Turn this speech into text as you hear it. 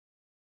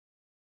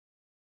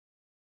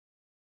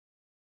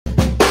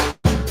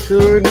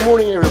Good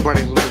morning,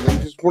 everybody.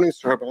 This morning,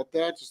 sorry about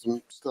that. Just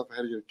some stuff I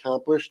had to get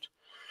accomplished.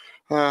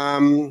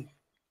 My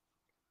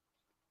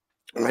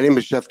name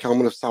is Jeff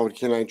Kelman of Solid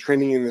Canine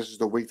Training, and this is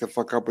the Wake the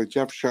Fuck Up with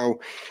Jeff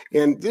show.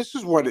 And this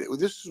is what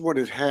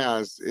it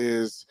has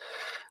is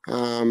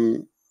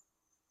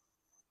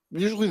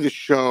usually the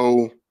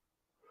show.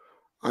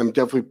 I'm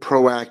definitely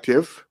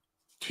proactive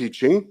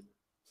teaching,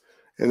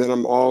 and then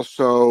I'm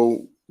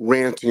also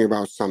ranting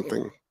about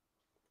something.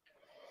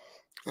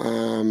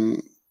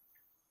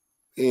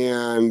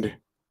 And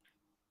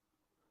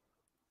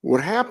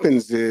what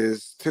happens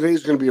is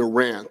today's going to be a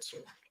rant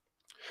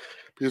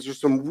because there's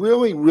some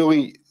really,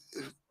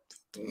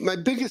 my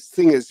biggest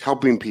thing is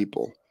helping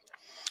people.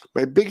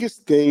 My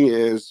biggest thing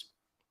is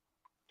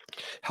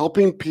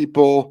helping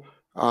people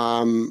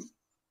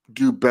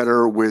do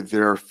better with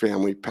their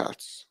family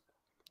pets.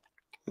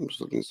 I'm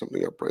just looking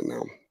something up right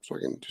now so I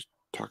can just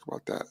talk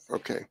about that.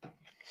 Okay.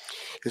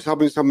 It's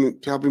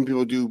helping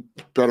people do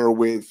better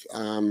with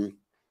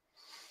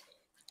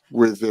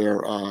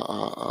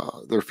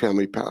their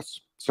family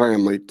pets. Sorry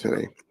I'm late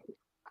today.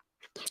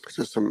 It's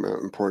just some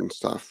important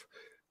stuff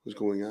was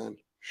going on.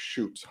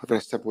 Shoot, I've got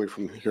to step away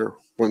from here.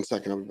 1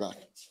 second, I'll be back.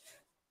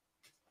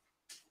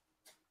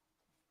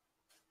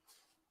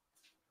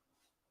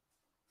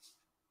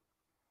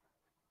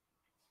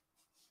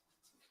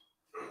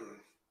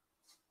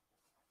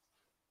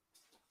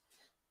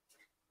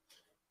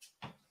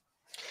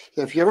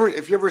 If you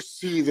ever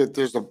see that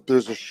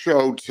there's a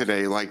show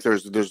today, like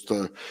there's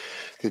the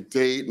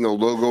date and the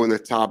logo and the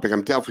topic,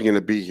 I'm definitely going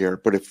to be here.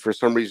 But if for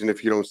some reason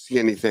if you don't see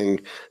anything,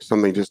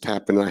 something just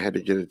happened and I had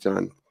to get it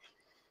done.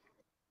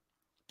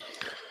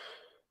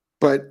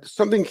 But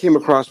something came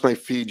across my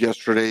feed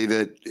yesterday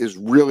that is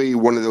really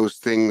one of those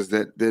things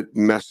that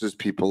messes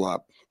people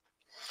up.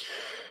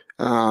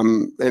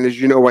 And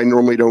as you know, I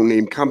normally don't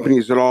name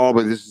companies at all,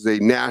 but this is a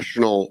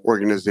national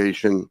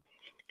organization,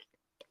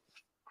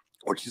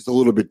 which is a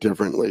little bit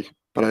differently.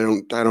 But I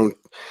don't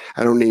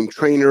name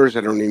trainers.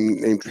 I don't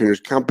name trainers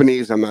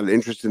companies. I'm not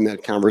interested in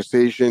that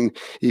conversation,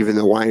 even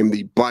though I am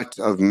the butt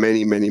of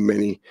many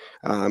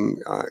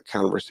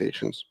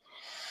conversations.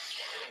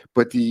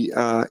 But the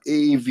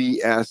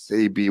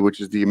AVSAB,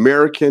 which is the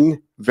American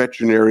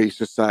Veterinary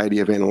Society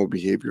of Animal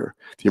Behavior,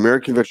 the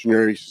American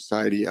Veterinary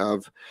Society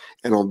of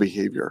Animal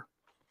Behavior.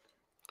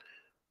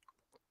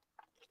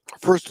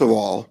 First of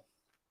all,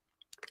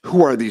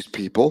 who are these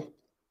people?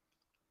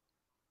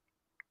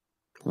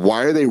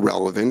 Why are they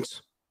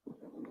relevant?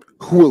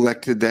 Who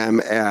elected them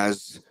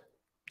as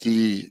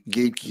the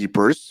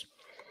gatekeepers?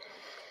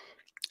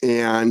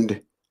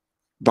 And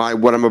by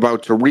what I'm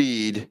about to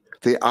read,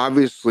 they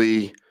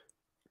obviously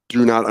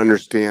do not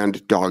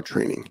understand dog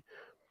training.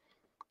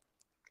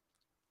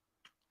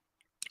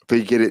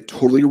 They get it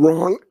totally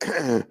wrong.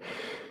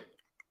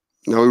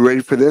 Now, are we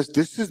ready for this?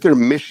 This is their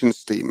mission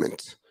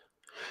statement.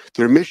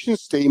 Their mission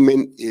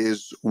statement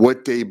is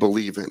what they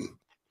believe in.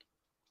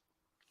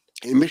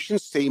 A mission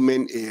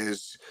statement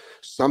is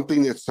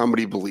something that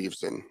somebody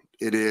believes in.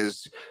 It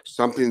is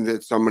something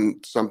that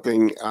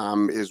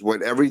is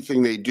what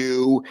everything they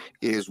do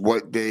is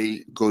what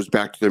they goes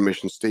back to their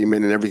mission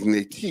statement, and everything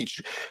they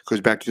teach goes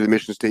back to the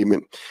mission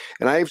statement.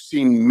 And I have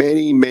seen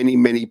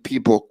many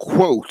people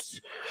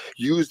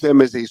use them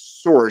as a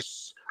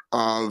source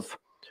of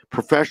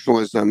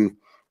professionalism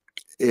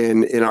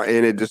in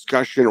a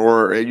discussion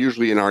or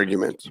usually an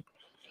argument.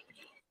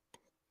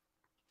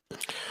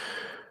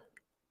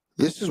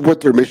 This is what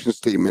their mission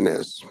statement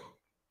is.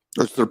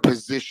 It's their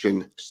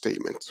position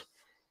statement.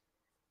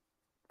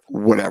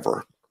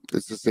 Whatever.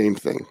 It's the same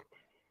thing.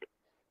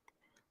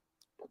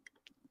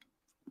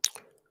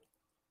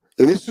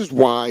 And this is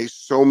why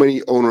so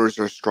many owners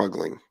are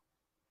struggling.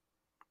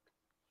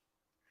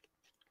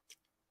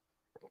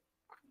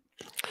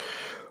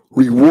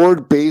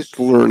 Reward-based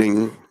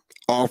learning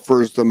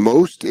offers the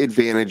most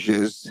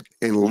advantages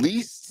and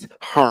least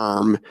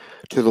harm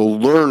to the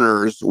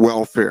learner's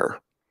welfare.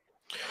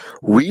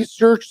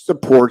 Research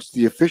supports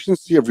the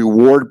efficiency of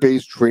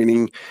reward-based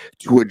training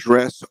to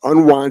address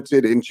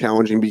unwanted and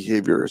challenging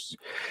behaviors.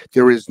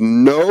 There is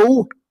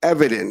no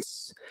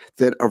evidence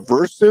that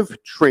aversive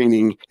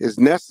training is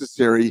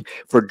necessary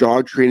for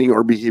dog training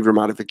or behavior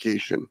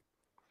modification.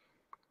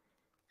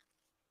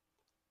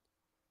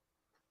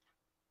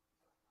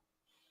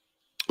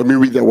 Let me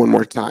read that one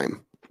more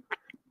time.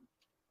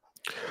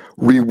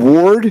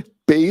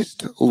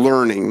 Reward-based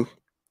learning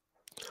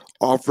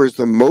offers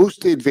the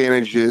most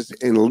advantages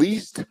and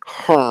least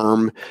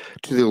harm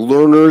to the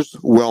learner's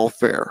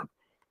welfare.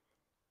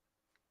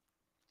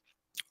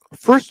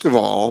 First of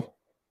all,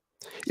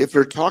 if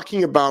they're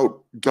talking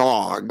about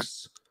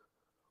dogs,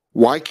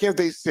 why can't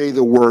they say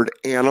the word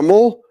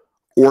animal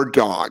or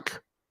dog?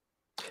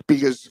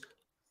 Because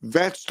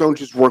vets don't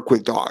just work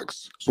with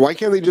dogs. So why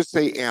can't they just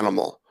say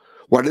animal?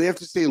 Why do they have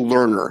to say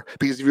learner?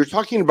 Because if you're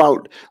talking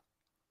about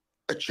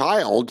a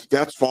child,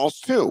 that's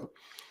false too.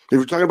 If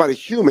you're talking about a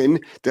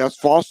human, that's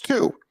false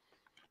too.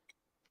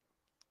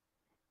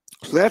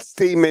 So that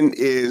statement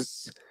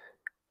is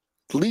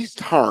least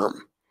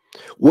harm.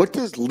 What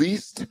does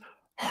least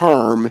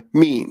harm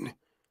mean?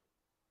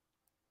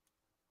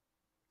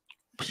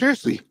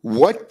 Seriously,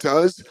 what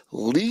does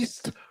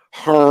least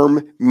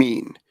harm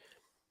mean?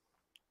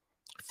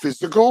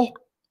 Physical,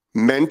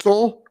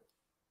 mental,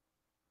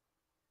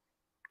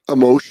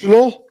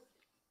 emotional?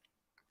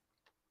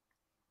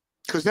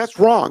 Because that's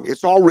wrong.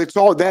 It's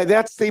all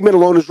that statement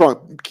alone is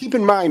wrong. Keep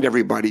in mind,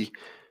 everybody,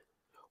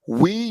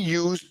 we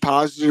use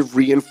positive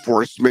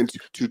reinforcement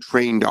to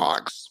train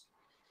dogs.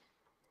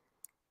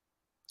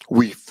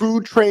 We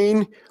food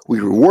train, we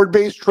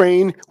reward-based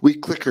train, we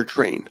clicker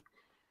train.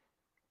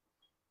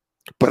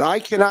 But I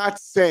cannot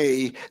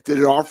say that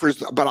it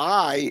offers, but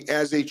I,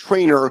 as a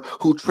trainer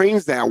who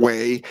trains that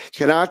way,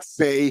 cannot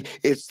say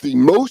it's the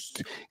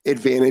most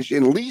advantage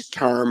and least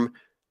harm.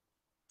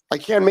 I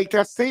can't make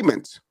that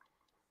statement.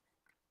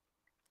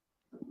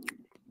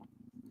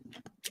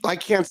 I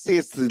can't say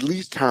it's the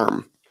least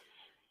harm.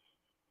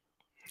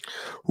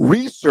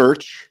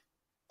 Research,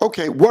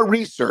 okay, what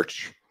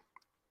research?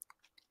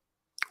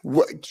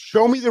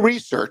 Show me the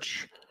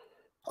research.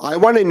 I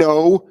want to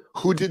know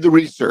who did the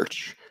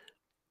research.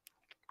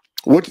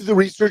 What did the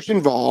research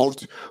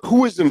involved?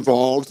 Who is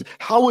involved?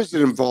 How is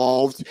it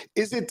involved?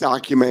 Is it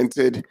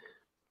documented?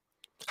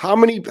 How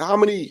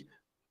many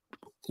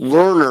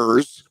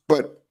learners,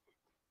 but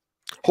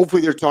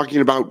hopefully they're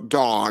talking about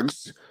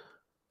dogs,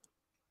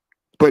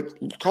 but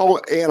call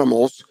it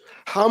animals.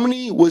 How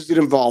many was it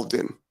involved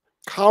in?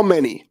 How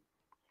many?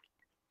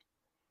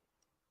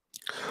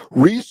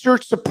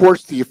 Research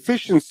supports the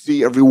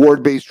efficiency of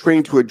reward-based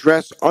training to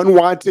address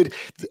unwanted.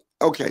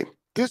 Okay,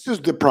 this is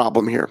the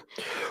problem here.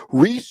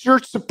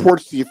 Research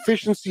supports the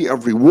efficiency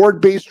of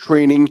reward-based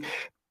training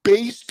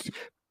based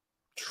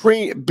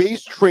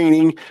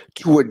training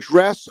to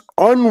address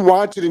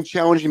unwanted and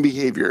challenging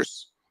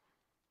behaviors.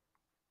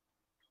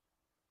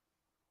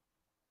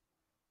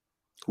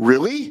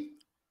 Really?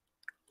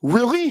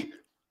 Really?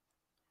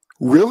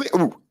 Really?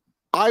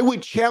 I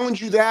would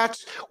challenge you that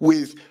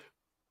with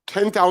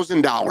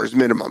 $10,000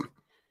 minimum.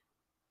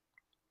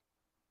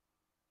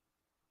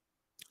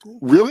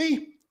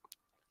 Really?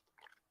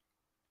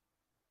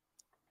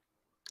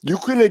 You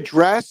can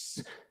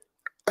address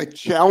a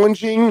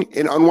challenging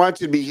and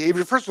unwanted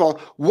behavior. First of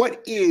all,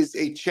 what is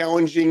a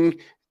challenging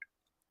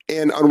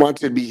and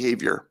unwanted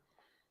behavior?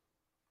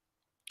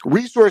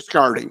 Resource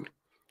guarding,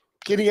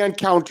 getting on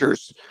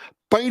counters,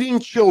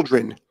 biting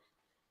children.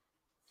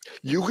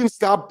 You can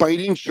stop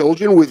biting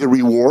children with a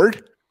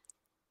reward?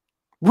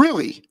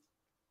 Really?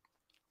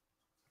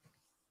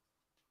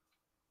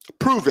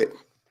 Prove it.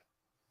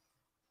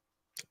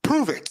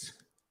 Prove it.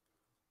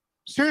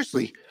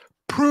 Seriously,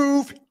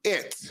 prove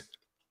it.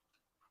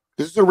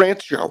 This is a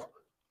rant show.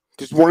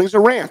 This morning's a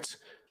rant.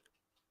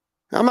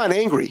 I'm not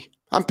angry.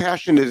 I'm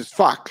passionate as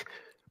fuck.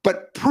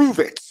 But prove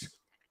it.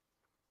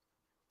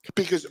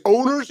 Because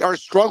owners are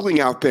struggling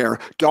out there.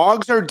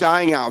 Dogs are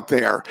dying out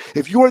there.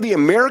 If you are the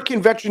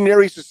American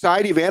Veterinary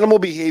Society of Animal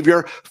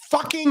Behavior,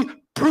 fucking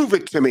prove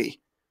it to me.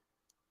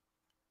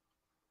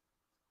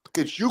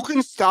 That you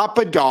can stop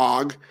a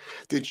dog,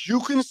 that you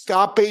can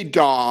stop a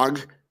dog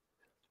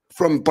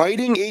from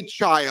biting a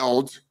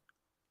child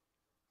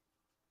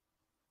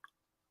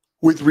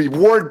with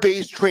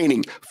reward-based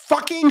training.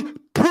 Fucking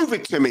prove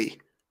it to me.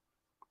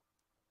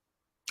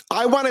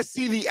 I want to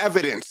see the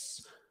evidence.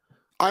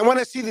 I want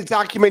to see the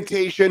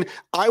documentation.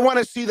 I want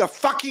to see the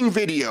fucking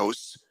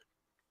videos.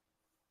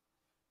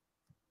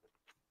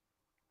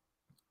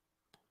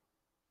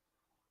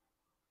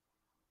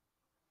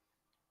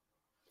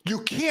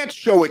 You can't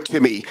show it to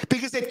me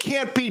because it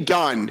can't be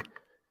done.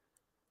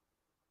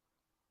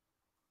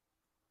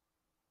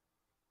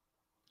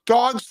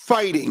 Dogs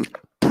fighting.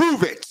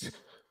 Prove it.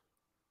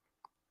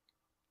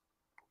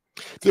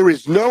 There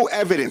is no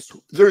evidence.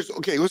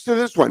 Okay, listen to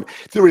this one.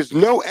 There is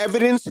no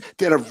evidence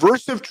that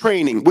aversive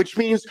training, which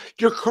means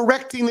you're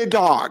correcting the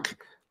dog,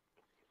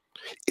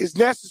 is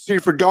necessary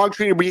for dog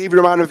training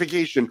behavior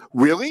modification.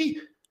 Really?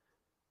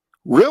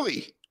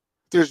 Really?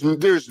 There's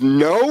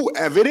no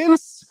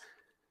evidence?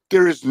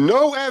 There is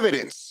no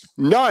evidence.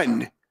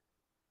 None.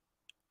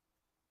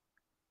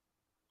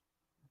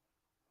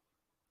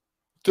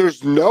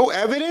 There's no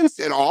evidence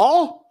at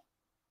all?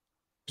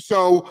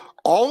 So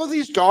all of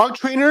these dog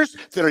trainers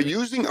that are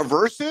using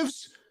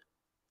aversives,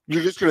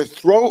 you're just going to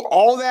throw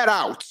all that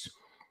out.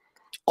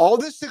 All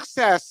the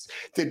success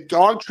that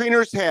dog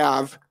trainers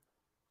have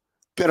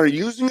that are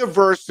using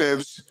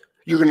aversives,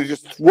 you're going to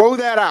just throw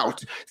that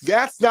out.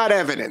 That's not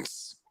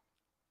evidence.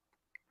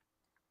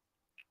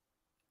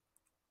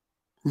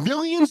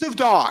 Millions of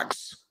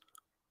dogs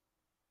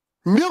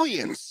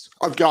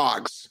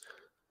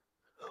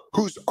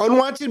whose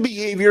unwanted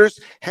behaviors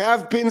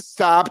have been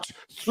stopped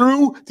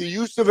through the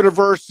use of an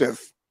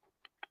aversive.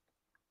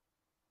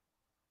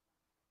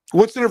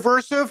 What's an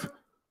aversive?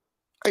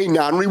 A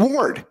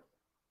non-reward.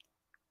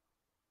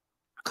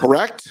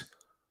 Correct?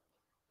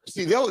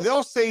 See,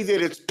 they'll say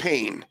that it's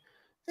pain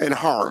and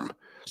harm.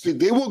 See,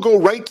 they will go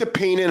right to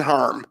pain and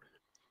harm,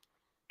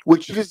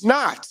 which it is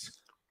not.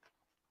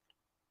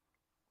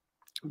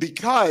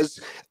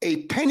 Because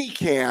a penny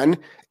can,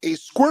 a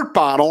squirt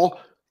bottle,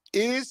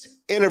 is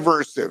an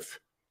aversive.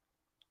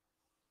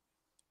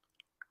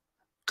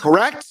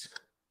 Correct?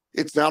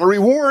 It's not a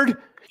reward.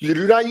 You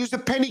do not use a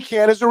penny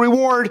can as a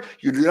reward.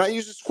 You do not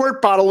use a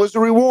squirt bottle as a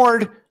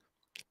reward.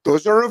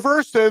 Those are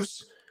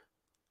aversives.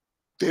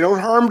 They don't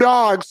harm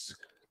dogs.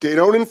 They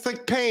don't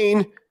inflict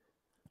pain.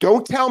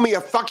 Don't tell me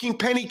a fucking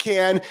penny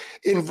can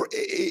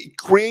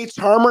creates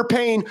harm or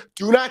pain.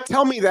 Do not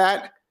tell me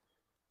that,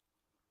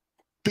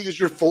 because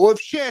you're full of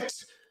shit.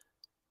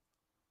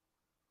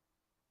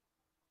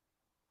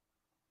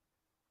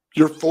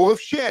 You're full of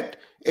shit.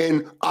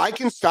 And I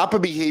can stop a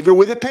behavior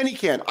with a penny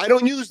can. I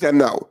don't use them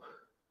though,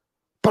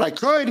 but I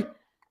could,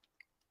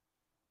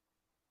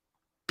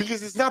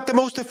 because it's not the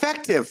most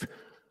effective.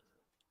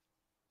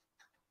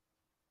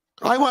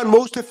 I want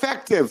most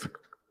effective.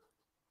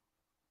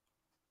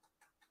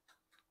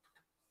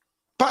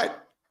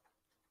 But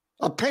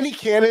a penny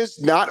can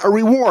is not a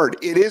reward.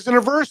 It is an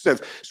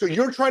aversive. So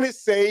you're trying to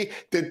say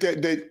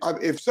that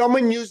if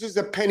someone uses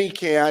a penny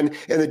can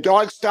and the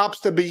dog stops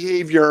the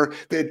behavior,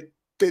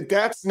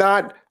 that's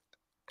not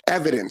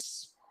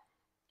evidence.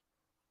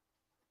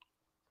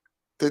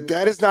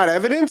 That is not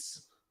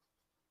evidence?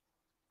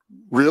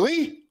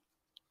 Really?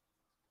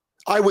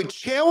 I would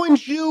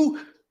challenge you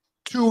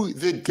to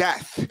the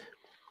death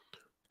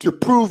to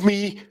prove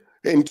me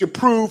and to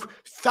prove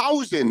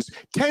thousands,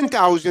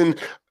 10,000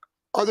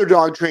 other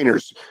dog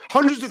trainers,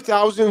 hundreds of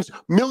thousands,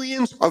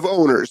 millions of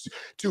owners,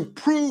 to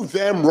prove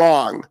them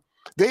wrong.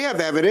 They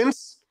have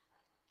evidence.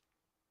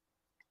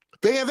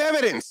 They have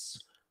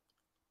evidence.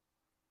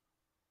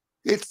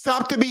 It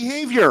stopped the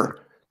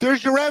behavior.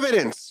 There's your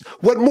evidence.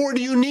 What more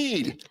do you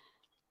need?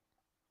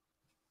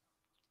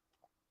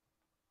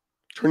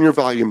 Turn your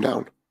volume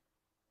down.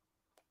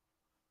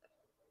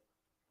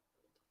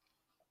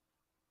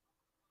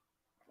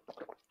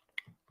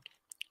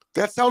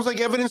 That sounds like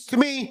evidence to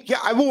me. Yeah,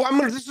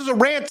 this is a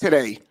rant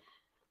today.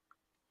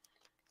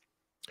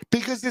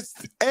 Because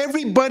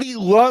everybody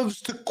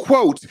loves to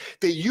quote.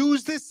 They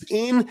use this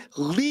in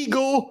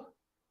legal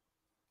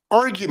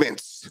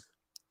arguments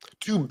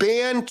to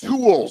ban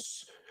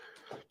tools,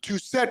 to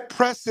set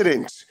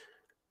precedent,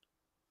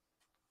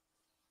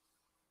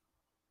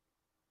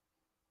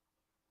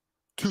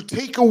 to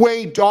take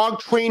away dog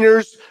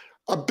trainers'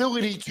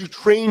 ability to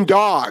train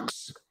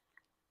dogs.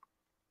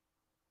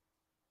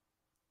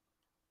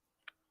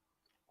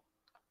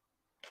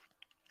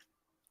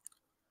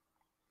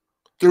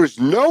 There is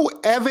no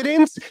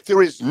evidence.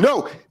 There is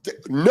no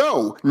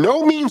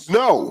means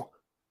no.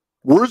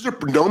 Words are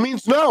no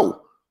means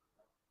no.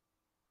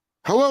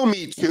 Hello,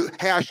 me too.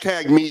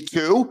 Hashtag me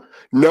too.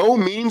 No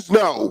means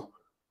no.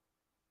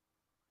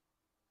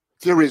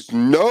 There is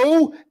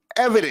no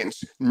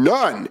evidence.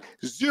 None.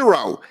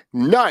 Zero.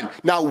 None.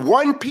 Not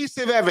one piece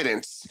of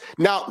evidence.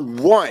 Not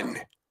one.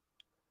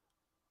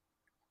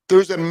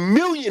 There's a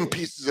million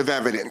pieces of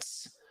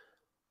evidence.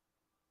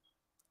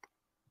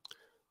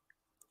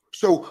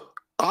 So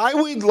I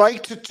would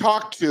like to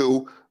talk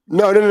to,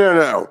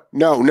 no.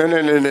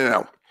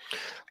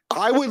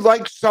 I would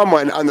like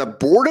someone on the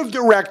board of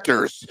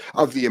directors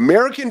of the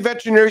American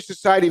Veterinary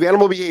Society of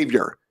Animal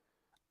Behavior.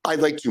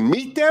 I'd like to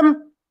meet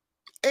them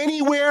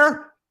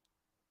anywhere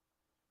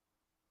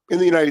in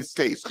the United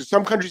States, because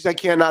some countries I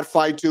cannot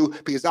fly to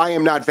because I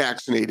am not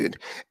vaccinated.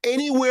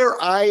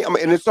 Anywhere I am,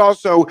 and it's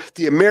also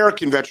the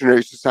American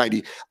Veterinary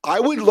Society. I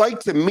would like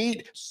to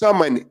meet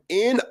someone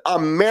in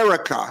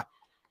America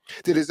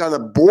that is on the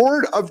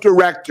board of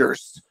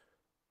directors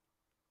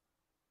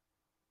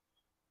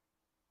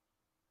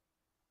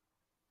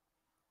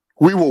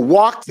We will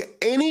walk to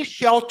any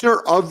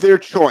shelter of their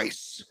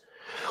choice.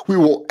 We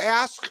will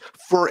ask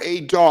for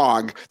a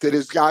dog that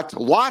has got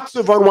lots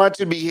of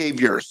unwanted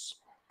behaviors.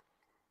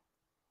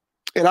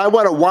 And I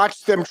want to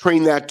watch them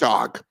train that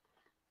dog.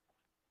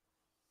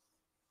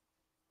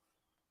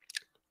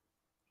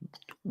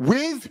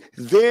 With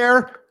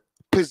their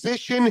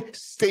position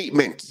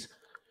statement.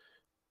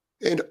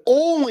 And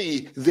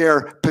only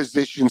their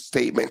position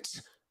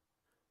statement.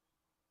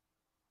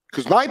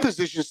 Because my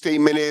position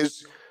statement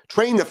is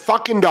train the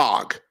fucking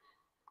dog.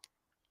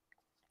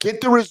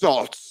 Get the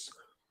results.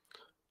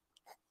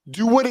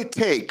 Do what it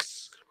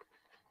takes.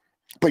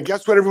 But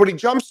guess what everybody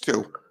jumps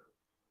to?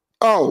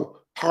 Oh,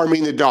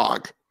 harming the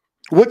dog.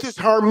 What does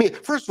harm mean?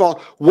 First of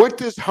all, what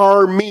does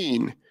harm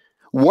mean?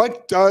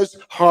 What does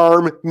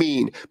harm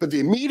mean? But they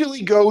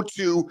immediately go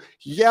to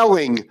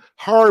yelling,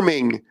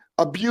 harming,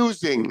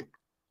 abusing.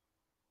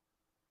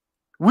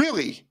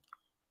 Really?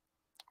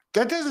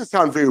 That doesn't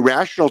sound very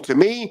rational to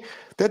me.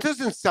 That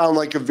doesn't sound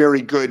like a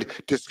very good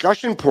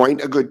discussion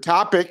point, a good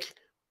topic.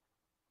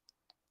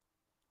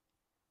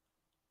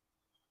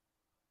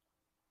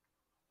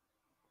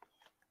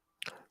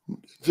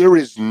 There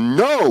is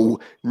no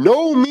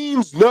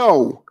means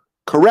no,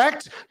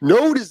 correct?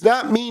 No does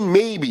not mean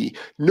maybe.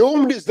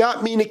 No does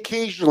not mean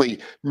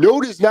occasionally.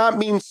 No does not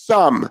mean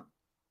some.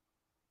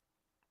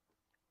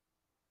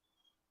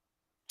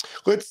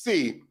 Let's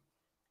see.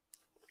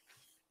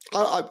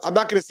 I'm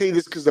not going to say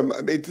this because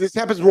this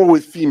happens more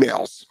with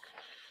females.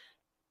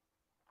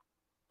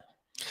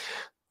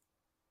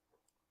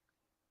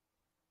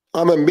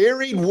 I'm a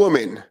married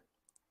woman.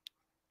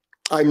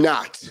 I'm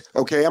not,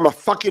 okay? I'm a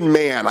fucking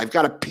man. I've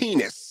got a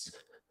penis.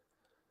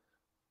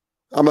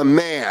 I'm a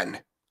man.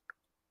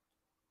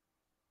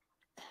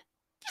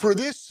 For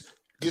this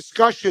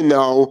discussion,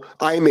 though,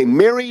 I am a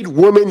married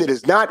woman that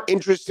is not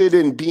interested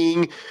in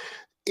being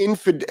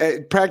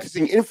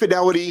practicing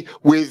infidelity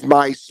with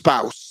my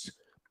spouse,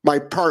 my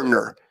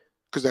partner,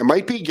 because I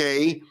might be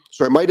gay,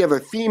 so I might have a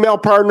female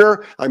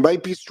partner, I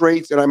might be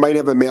straight, and I might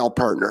have a male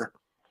partner.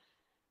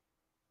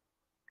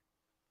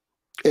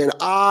 And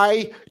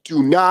I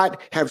do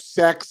not have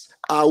sex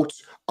out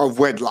of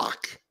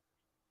wedlock.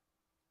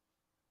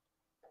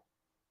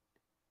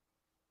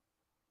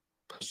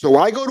 So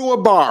I go to a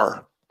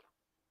bar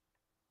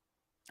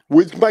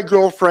with my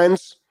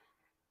girlfriends,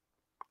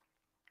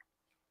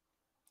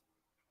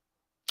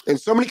 and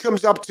somebody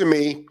comes up to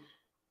me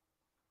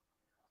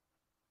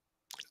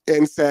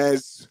and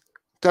says,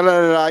 da,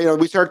 da, da, da,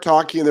 we start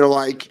talking, and they're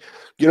like,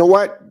 you know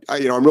what?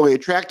 I'm really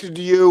attracted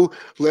to you.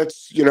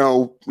 Let's,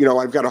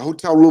 I've got a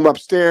hotel room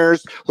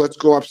upstairs. Let's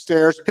go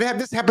upstairs.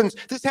 This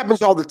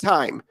happens all the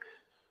time.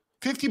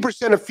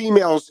 50% of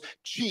females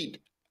cheat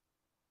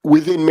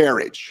within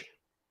marriage.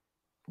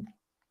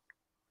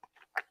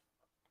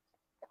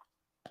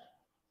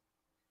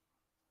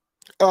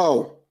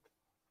 Oh,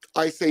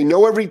 I say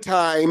no every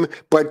time,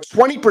 but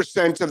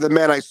 20% of the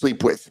men I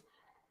sleep with.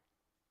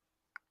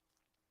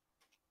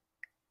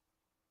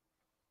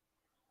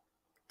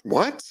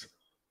 What?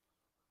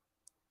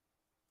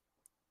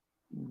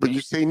 But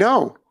you say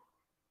no.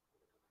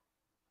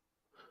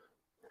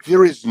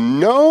 There is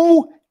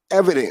no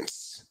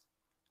evidence.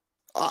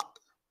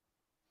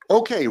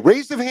 Okay,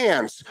 raise of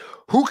hands.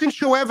 Who can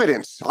show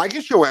evidence? I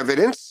can show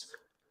evidence.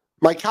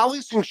 My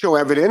colleagues can show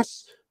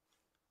evidence.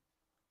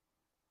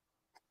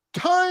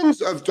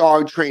 Tons of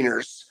dog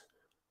trainers.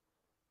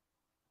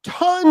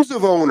 Tons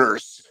of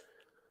owners.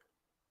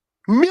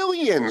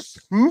 Millions.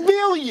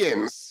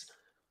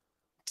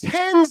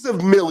 Tens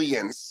of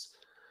millions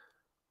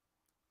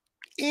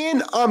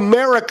in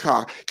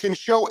America can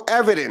show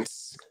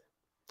evidence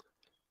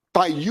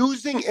by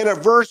using an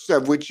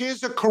aversive, which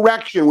is a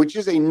correction, which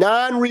is a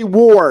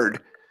non-reward,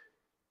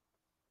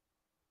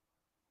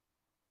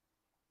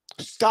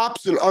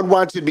 stops an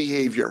unwanted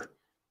behavior.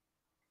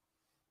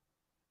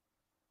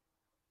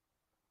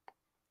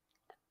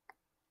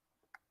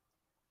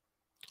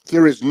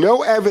 There is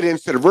no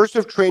evidence that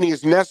aversive training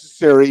is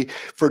necessary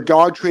for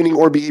dog training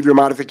or behavior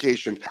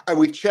modification. I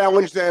would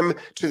challenge them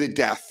to the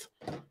death.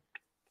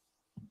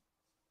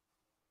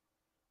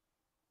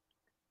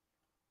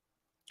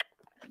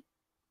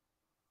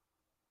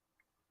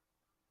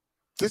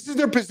 This is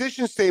their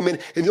position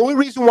statement, and the only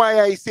reason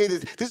why I say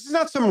this is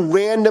not some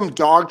random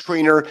dog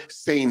trainer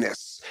saying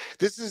this.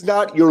 This is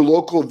not your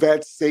local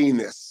vet saying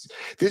this.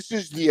 This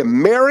is the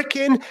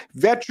American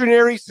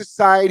Veterinary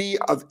Society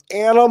of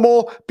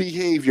Animal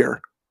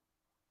Behavior.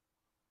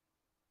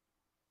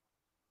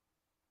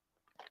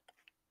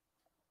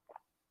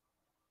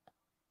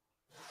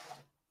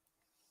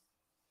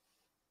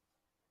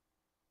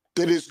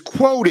 That is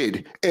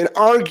quoted and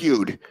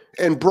argued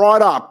and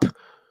brought up,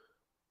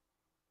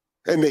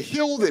 and the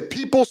hill that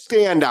people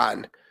stand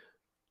on.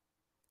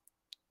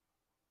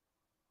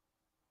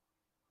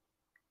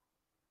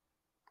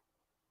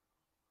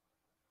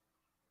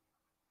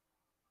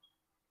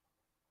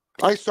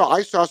 I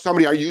saw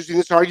somebody using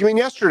this argument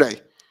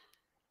yesterday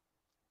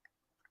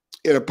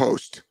in a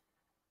post.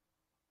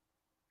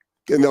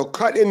 And they'll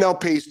cut and they'll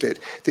paste it.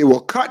 They will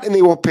cut and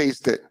they will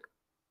paste it.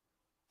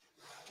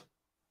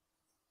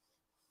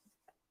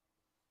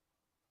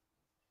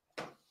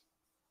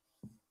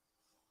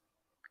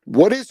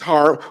 What is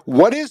harm?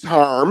 What is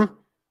harm?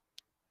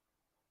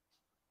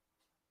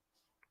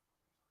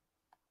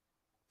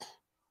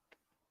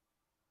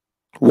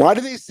 Why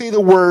do they say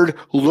the word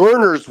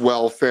learner's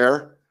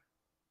welfare?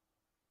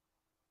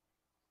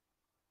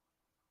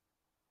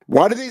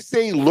 Why do they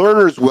say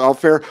learner's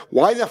welfare?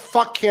 Why the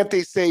fuck can't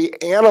they say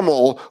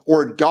animal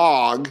or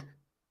dog?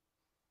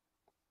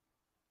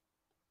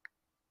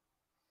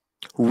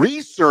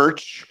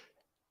 Research?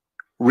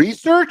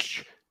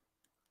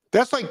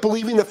 That's like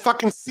believing the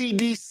fucking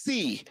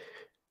CDC.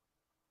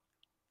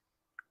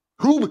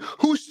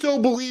 Who still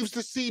believes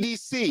the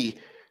CDC?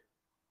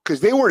 Because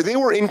they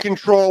were in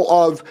control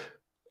of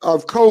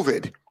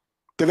COVID,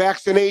 the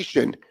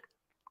vaccination.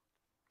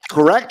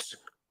 Correct?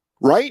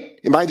 Right?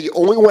 Am I the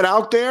only one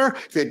out there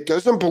that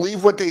doesn't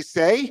believe what they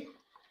say?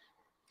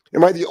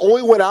 Am I the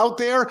only one out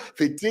there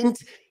that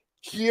didn't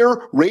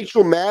hear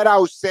Rachel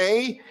Maddow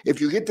say,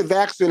 if you get the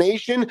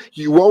vaccination,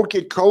 you won't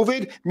get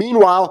COVID?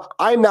 Meanwhile,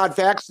 I'm not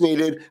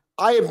vaccinated.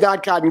 I have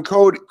not gotten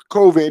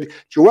COVID.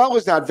 Joelle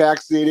is not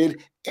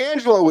vaccinated.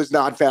 Angela was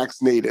not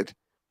vaccinated.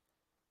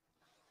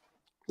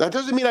 That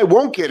doesn't mean I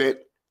won't get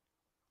it,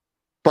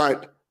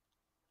 but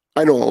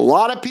I know a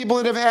lot of people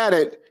that have had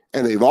it,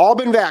 and they've all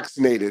been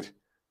vaccinated.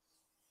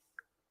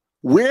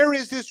 Where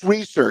is this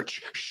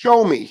research?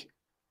 Show me.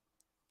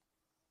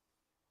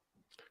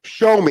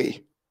 Show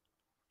me.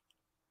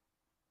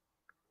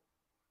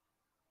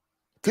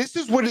 This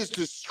is what is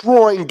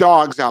destroying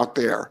dogs out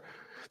there.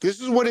 This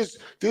is what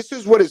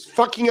is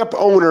fucking up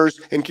owners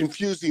and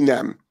confusing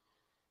them.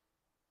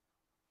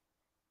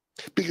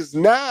 Because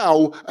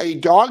now a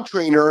dog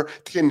trainer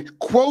can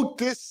quote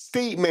this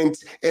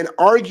statement and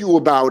argue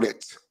about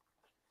it.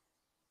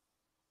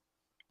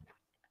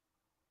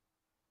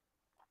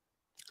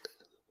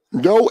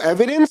 No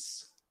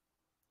evidence?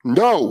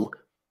 No.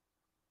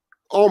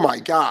 Oh my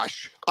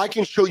gosh. I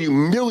can show you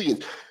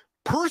millions.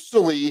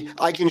 Personally,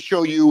 I can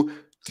show you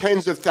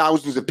tens of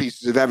thousands of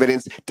pieces of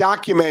evidence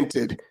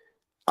documented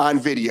on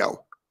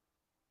video.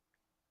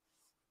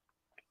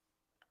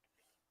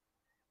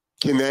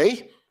 Can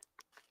they?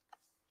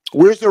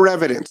 Where's their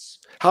evidence?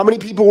 How many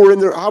people were in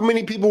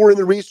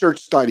the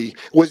research study?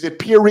 Was it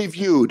peer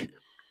reviewed?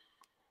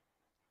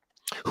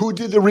 Who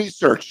did the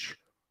research?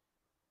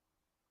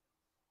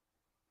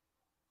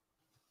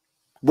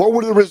 What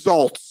were the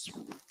results?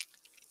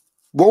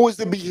 What was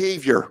the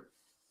behavior?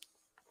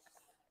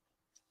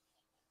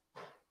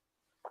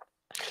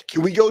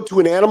 Can we go to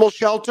an animal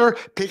shelter,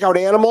 pick out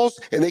animals,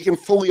 and they can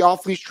fully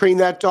off-leash train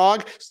that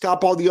dog,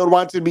 stop all the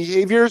unwanted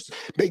behaviors,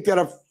 make that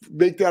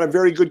a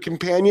very good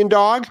companion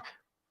dog?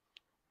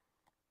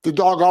 The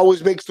dog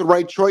always makes the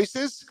right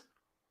choices?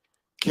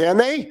 Can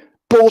they?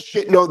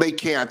 Bullshit, no they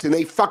can't, and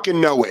they fucking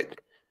know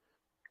it.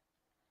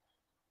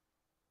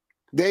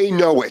 They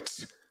know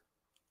it.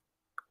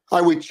 I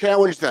would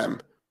challenge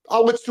them.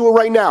 Oh, let's do it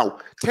right now.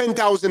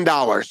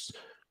 $10,000.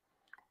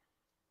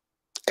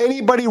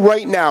 Anybody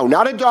right now,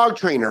 not a dog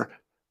trainer,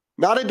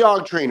 not a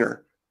dog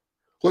trainer.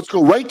 Let's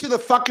go right to the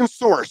fucking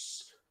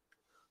source.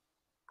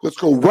 Let's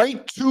go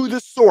right to the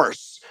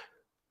source.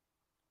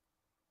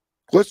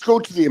 Let's go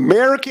to the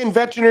American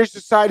Veterinary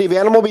Society of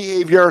Animal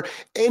Behavior.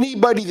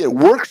 Anybody that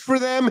works for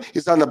them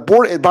is on the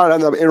board,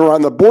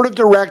 on the board of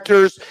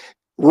directors.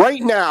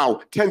 Right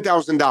now,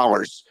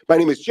 $10,000. My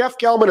name is Jeff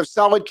Gelman of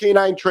Solid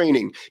Canine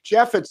Training.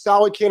 Jeff at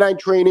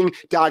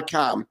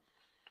solidcaninetraining.com.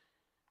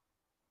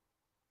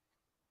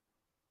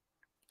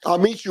 I'll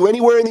meet you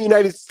anywhere in the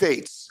United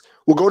States.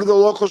 We'll go to the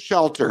local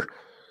shelter.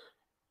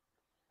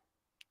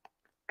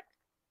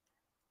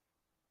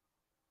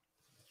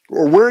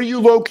 Or where are you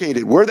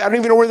located? I don't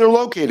even know where they're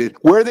located.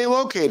 Where are they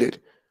located?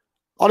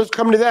 I'll just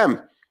come to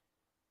them.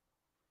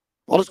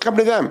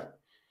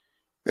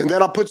 And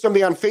then I'll put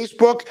something on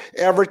Facebook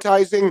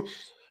advertising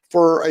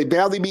for a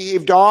badly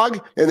behaved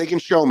dog, and they can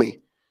show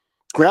me.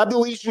 Grab the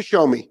leash and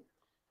show me.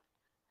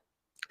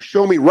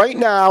 Show me right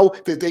now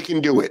that they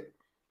can do it.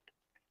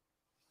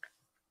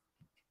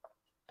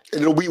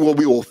 And we will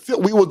do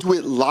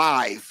it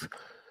live.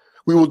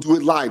 We will do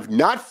it live,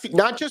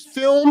 not just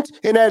filmed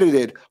and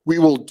edited. We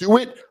will do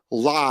it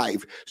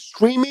live,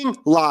 streaming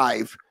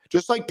live,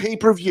 just like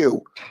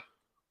pay-per-view.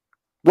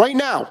 Right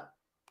now.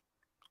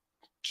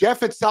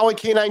 Jeff at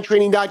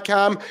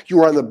solidcaninetraining.com.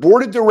 You are on the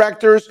board of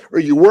directors or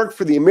you work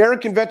for the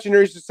American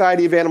Veterinary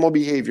Society of Animal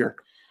Behavior.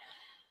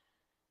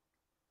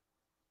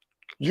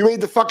 You made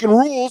the fucking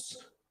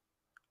rules.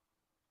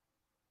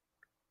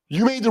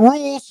 You made the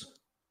rules.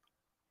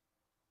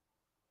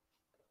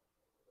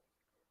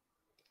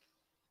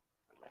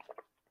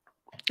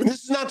 And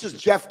this is not just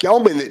Jeff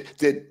Gelman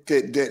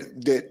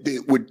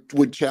that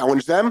would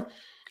challenge them.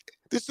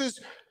 This is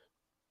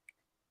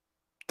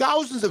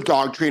thousands of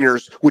dog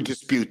trainers would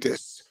dispute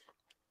this.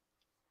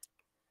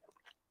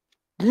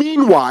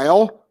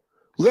 Meanwhile,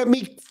 let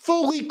me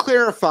fully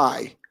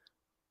clarify.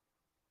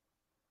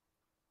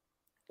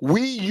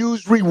 We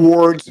use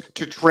rewards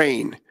to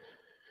train.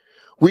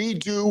 We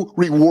do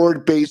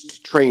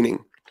reward-based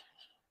training.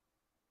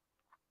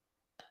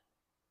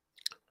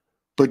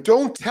 But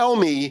don't tell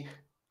me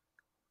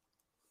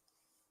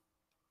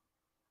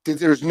that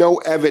there's no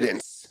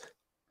evidence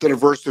that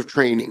aversive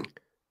training.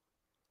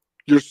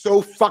 You're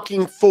so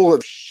fucking full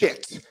of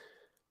shit.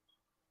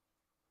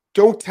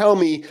 Don't tell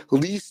me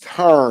least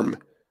harm.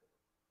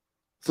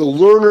 The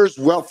learner's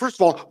first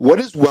of all, what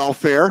is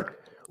welfare?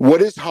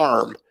 What is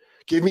harm?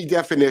 Give me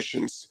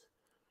definitions.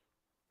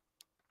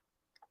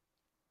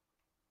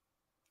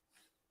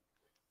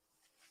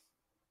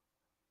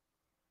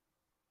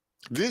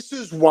 This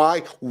is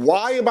why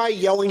am I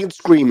yelling and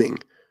screaming?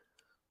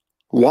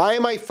 Why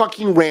am I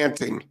fucking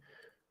ranting?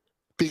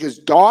 Because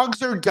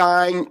dogs are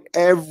dying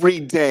every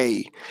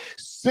day.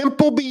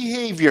 Simple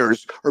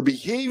behaviors or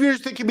behaviors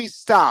that can be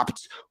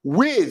stopped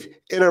with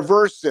an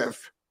aversive.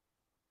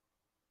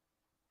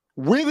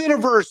 With an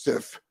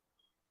aversive,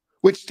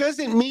 which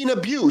doesn't mean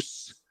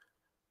abuse.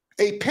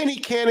 A penny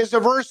can is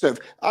aversive.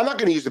 I'm not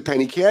going to use a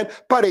penny can,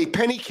 but a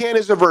penny can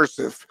is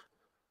aversive.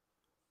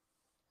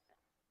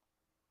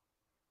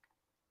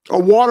 A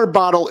water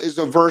bottle is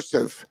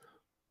aversive.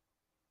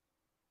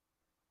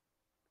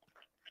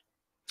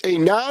 A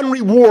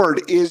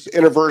non-reward is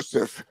an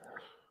aversive.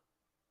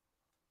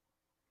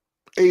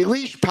 A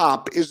leash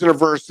pop is an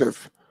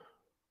aversive.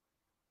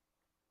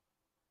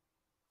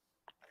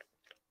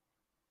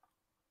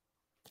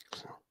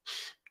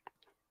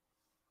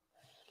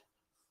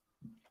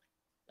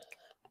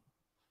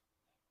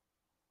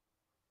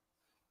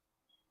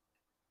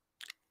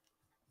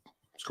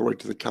 Let's go right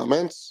to the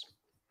comments.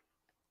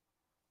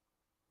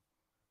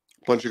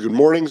 Bunch of good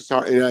mornings.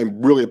 Sorry, and I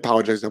really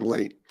apologize I'm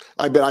late.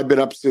 I've been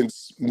up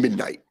since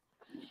midnight.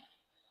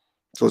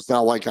 So it's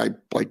not like I've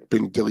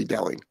been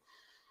dilly-dallying.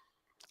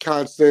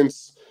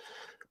 Constance,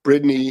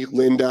 Brittany,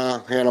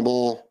 Linda,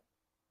 Hannibal,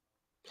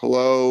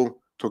 hello.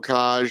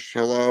 Tokaj,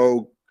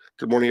 hello.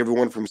 Good morning,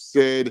 everyone from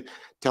Sid.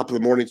 Top of the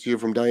morning to you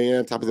from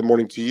Diane. Top of the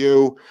morning to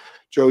you.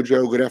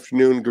 Jojo, good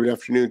afternoon. Good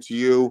afternoon to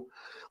you.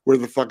 Where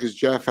the fuck is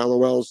Jeff?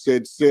 LOL.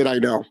 Sid, I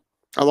know.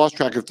 I lost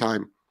track of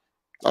time.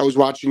 I was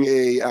watching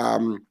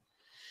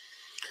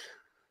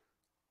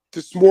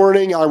this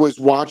morning I was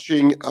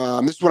watching,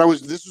 this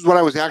is what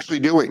I was actually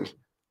doing.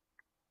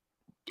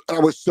 I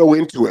was so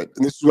into it,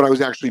 and this is what I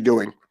was actually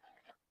doing.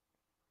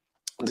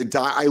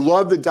 I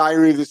love the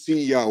Diary of the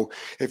CEO.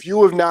 If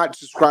you have not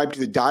subscribed to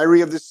the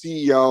Diary of the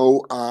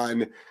CEO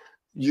on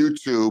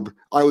YouTube,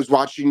 I was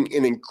watching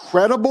an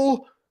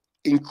incredible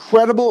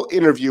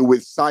interview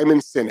with Simon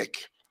Sinek.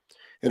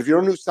 And if you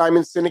don't know who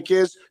Simon Sinek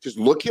is, just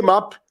look him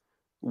up.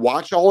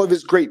 Watch all of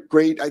his great.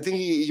 I think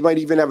he might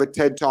even have a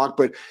TED Talk,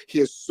 but he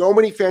has so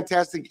many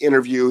fantastic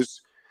interviews.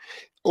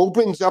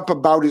 Opens up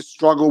about his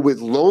struggle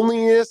with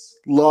loneliness,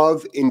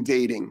 love, and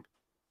dating.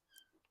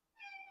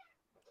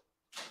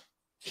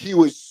 He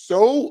was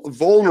so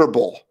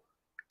vulnerable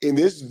in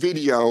this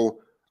video,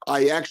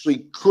 I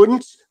actually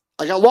couldn't.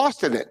 I got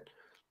lost in it.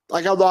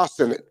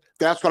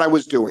 That's what I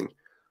was doing.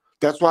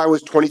 That's why I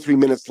was 23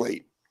 minutes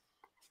late.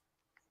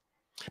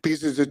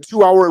 Because it's a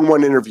 2-hour and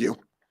 1 interview.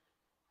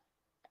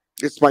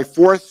 It's my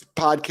 4th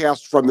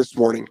podcast from this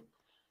morning.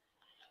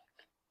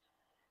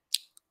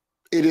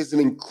 It is an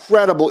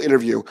incredible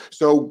interview.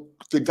 So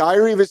the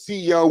Diary of a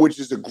CEO, which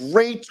is a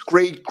great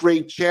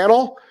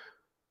channel.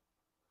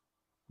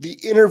 The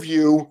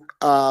interview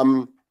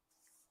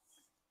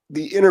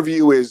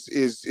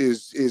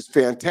is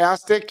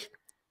fantastic.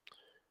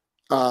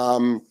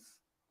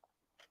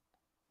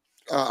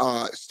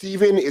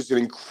 Stephen is an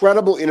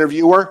incredible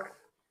interviewer.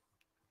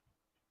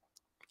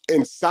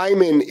 And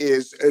Simon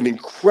is an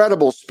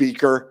incredible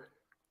speaker.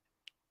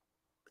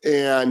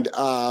 And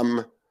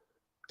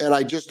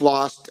I just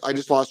lost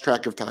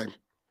track of time.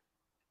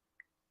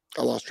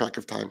 I lost track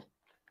of time.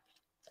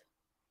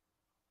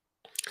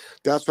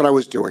 That's what I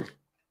was doing.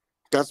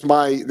 That's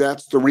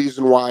the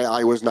reason why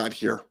I was not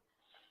here.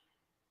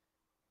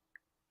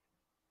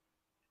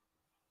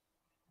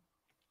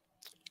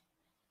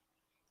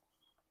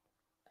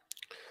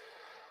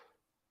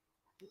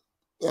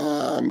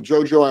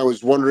 Jojo, I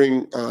was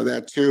wondering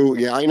that too.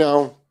 Yeah, I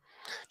know.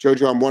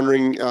 Jojo, I'm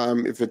wondering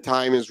if the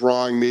time is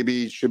wrong.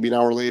 Maybe it should be an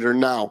hour later.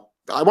 No,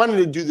 I wanted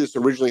to do this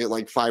originally at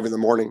like 5 in the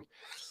morning.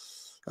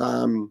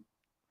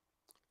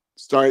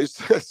 Starting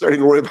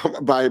to worry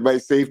about my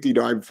safety.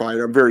 No, I'm fine.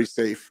 I'm very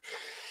safe.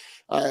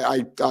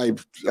 I've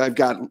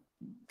got.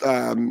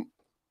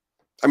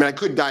 I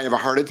could die of a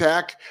heart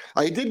attack.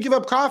 I did give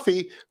up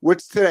coffee.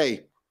 What's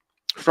today?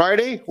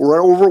 Friday.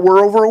 We're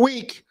over a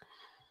week.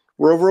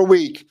 We're over a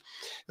week.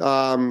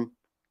 3,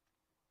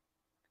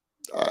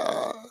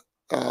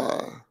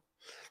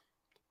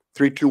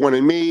 2, 1,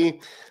 and me.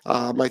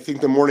 I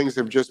think the mornings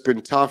have just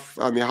been tough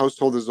on the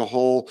household as a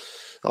whole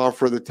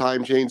for the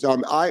time change.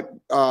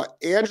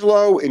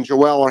 Angelo and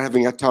Joelle are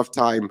having a tough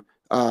time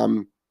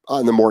on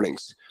the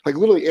mornings. Like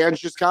literally,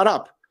 Ange just got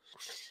up.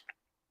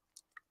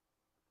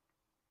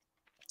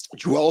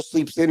 Joelle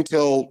sleeps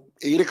until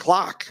 8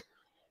 o'clock.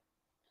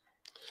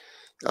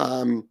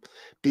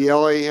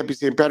 BLA, happy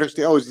St. Patrick's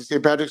Day. Oh, is it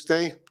St. Patrick's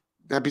Day?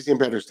 Happy St.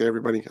 Patrick's Day,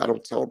 everybody. I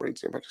don't celebrate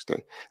St. Patrick's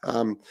Day.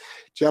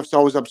 Jeff's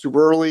always up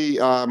super early.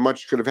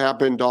 Much could have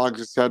happened,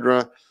 dogs,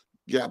 etc.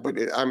 Yeah, but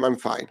I'm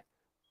fine.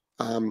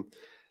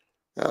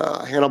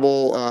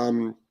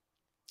 Hannibal,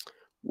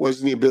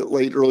 wasn't he a bit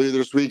late earlier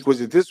this week? Was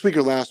it this week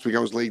or last week? I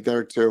was late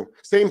there too.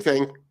 Same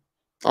thing.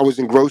 I was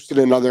engrossed in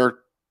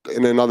another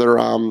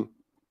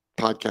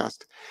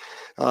podcast.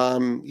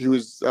 He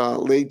was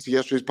late to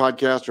yesterday's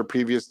podcast or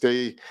previous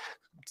day,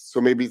 so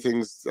maybe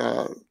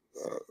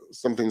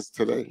some things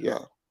today. Yeah.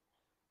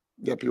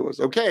 Yep, he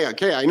was. Okay,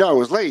 I know, it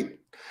was late.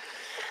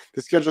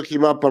 The schedule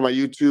came up on my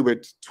YouTube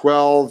at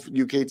 12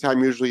 UK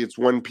time. Usually it's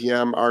 1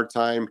 p.m. our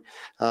time.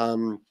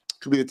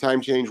 Could be the time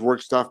change,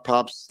 work stuff,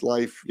 pops,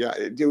 life. Yeah,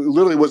 it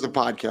literally was a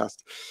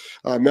podcast.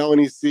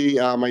 Melanie C.,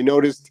 I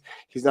noticed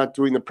he's not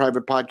doing the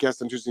private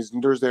podcast on Tuesdays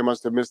and Thursday. I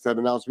must have missed that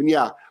announcement.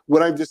 Yeah,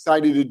 what I've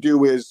decided to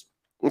do is,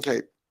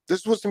 okay,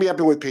 this is what's going to be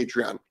happening with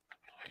Patreon.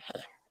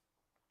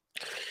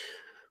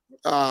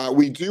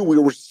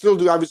 We're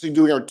still obviously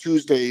doing our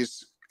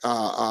Tuesdays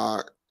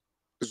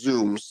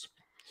Zooms.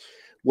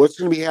 What's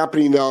going to be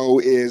happening though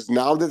is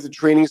now that the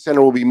training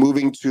center will be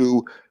moving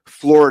to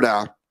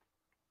Florida,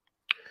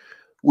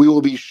 we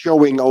will be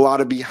showing a lot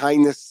of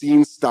behind the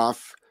scenes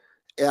stuff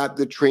at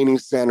the training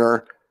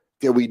center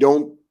that we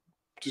don't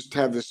just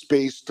have the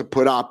space to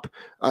put up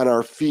on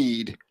our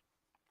feed,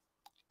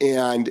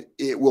 and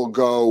it will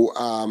go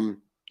up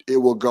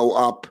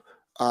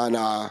on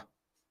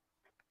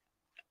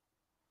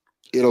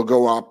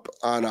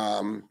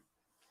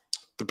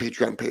the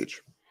Patreon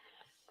page.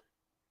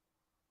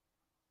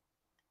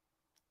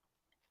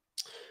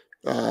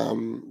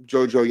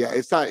 Jojo, yeah,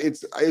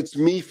 it's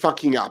me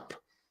fucking up.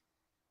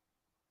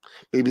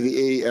 Maybe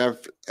the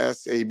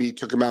AVSAB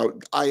took him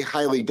out. I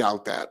highly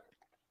doubt that.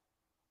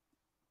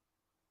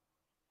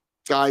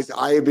 Guys,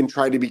 I have been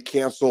trying to be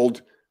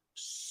canceled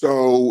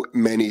so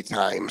many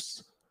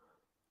times.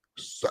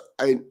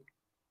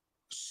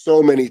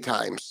 So many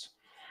times.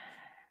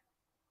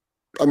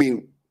 I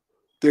mean,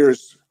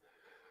 there's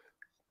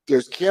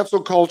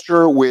cancel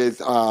culture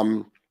with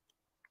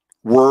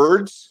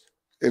words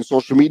and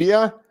social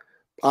media.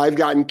 I've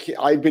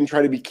been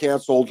trying to be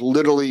canceled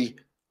literally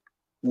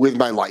with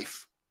my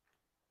life.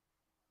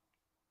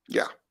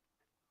 Yeah.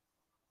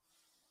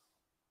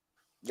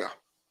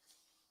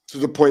 To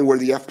the point where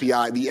the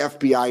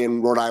FBI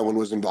in Rhode Island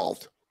was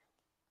involved.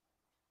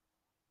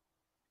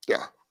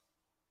 Yeah.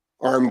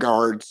 Armed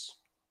guards.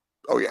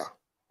 Oh yeah.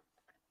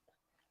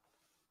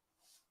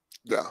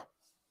 Yeah.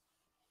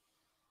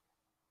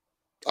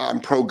 I'm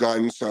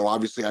pro-gun, so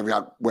obviously I've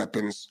got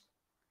weapons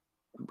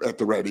at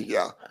the ready.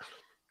 Yeah.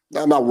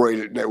 I'm not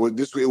worried. It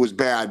was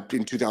bad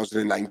in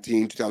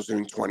 2019,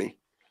 2020.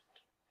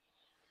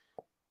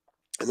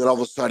 And then all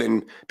of a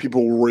sudden,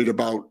 people were worried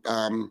about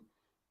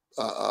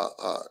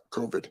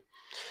COVID.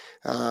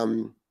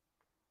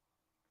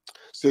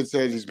 Sid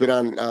said he's been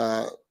on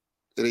at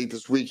 8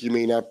 this week. He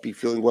may not be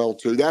feeling well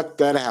too. That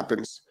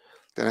happens.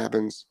 That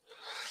happens.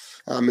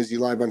 Is he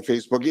live on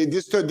Facebook?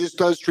 This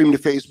does stream to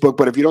Facebook,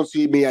 but if you don't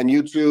see me on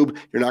YouTube,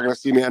 you're not going to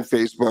see me on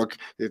Facebook.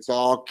 It's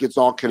all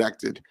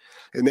connected,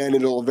 and then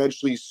it'll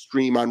eventually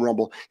stream on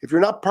Rumble. If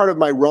you're not part of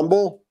my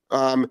Rumble,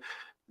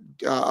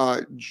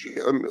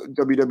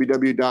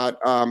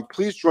 www.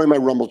 Please join my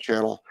Rumble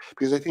channel,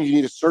 because I think you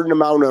need a certain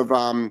amount of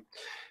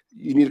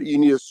you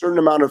need a certain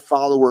amount of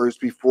followers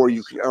before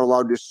you are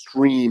allowed to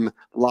stream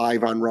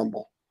live on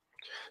Rumble.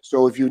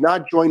 So if you've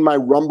not joined my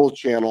Rumble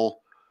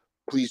channel,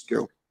 please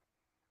do.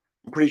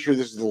 I'm pretty sure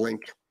this is the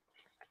link.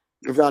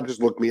 If not,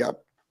 just look me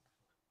up.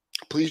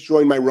 Please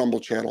join my Rumble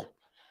channel,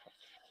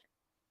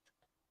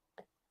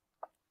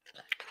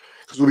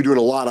 because we'll be doing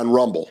a lot on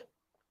Rumble.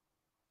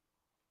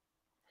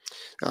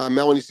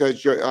 Melanie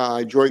says,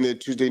 I joined the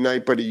Tuesday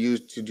night, but he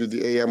used to do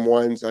the AM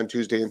ones on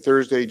Tuesday and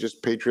Thursday.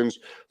 Just patrons,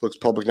 looks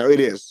public now. It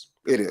is.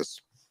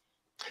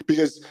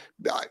 Because,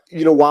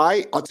 you know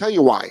why? I'll tell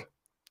you why.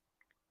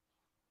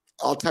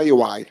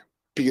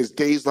 Because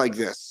days like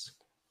this.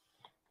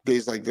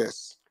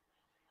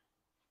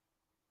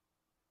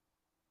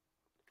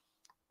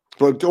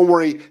 But don't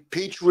worry,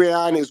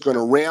 Patreon is going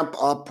to ramp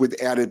up with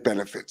added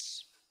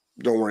benefits.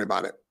 Don't worry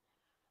about it.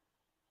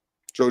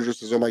 Jojo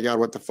says, oh my God,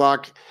 what the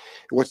fuck?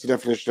 What's the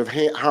definition of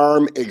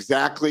harm?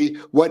 Exactly.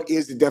 What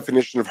is the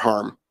definition of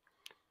harm?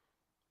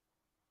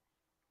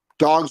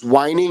 Dogs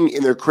whining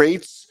in their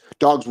crates,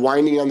 dogs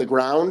whining on the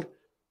ground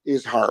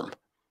is harm.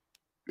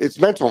 It's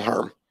mental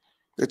harm.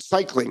 It's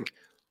cycling.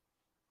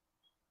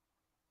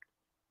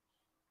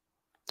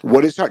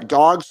 What is harm?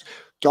 Dogs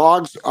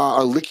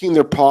are licking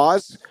their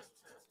paws.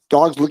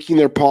 Dogs licking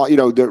their paw,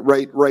 they're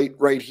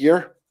right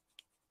here.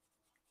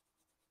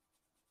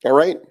 All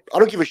right? I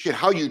don't give a shit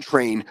how you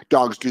train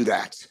dogs do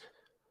that.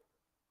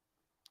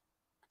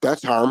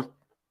 That's harm.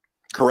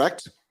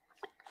 Correct?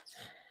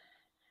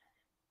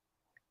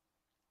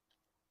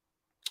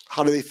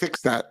 How do they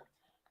fix that?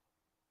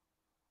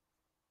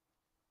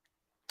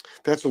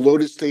 That's a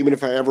loaded statement.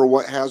 If I ever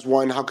has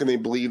one, how can they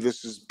believe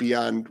this is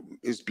beyond me?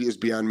 Let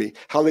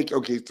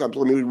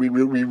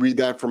me reread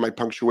that for my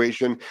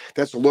punctuation.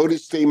 That's a loaded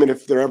statement.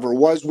 If there ever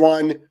was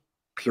one,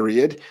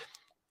 period.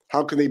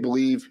 How can they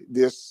believe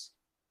this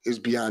is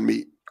beyond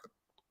me?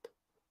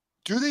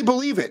 Do they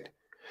believe it?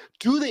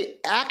 Do they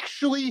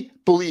actually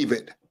believe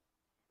it?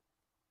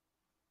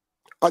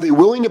 Are they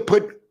willing to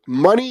put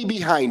money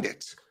behind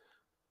it?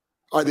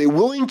 Are they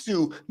willing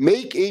to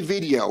make a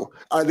video?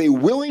 Are they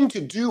willing to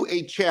do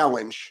a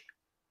challenge?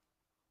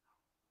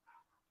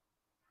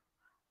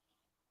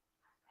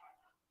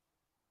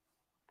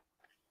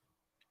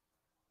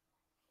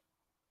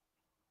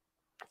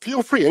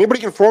 Feel free. Anybody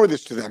can forward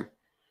this to them.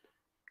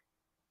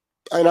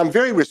 And I'm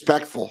very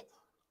respectful.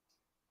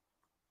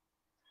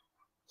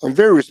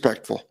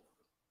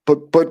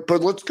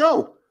 But let's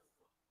go.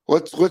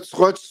 Let's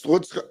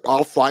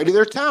I'll fly to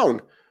their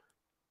town.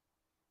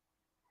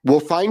 We'll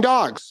find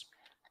dogs.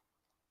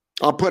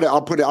 I'll put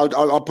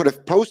a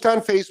post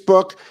on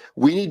Facebook.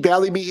 We need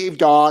badly behaved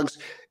dogs.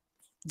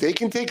 They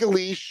can take a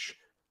leash.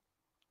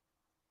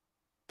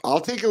 I'll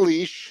take a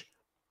leash.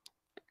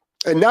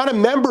 And not a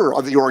member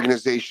of the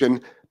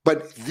organization,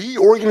 but the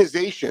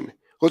organization.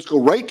 Let's go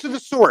right to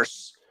the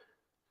source.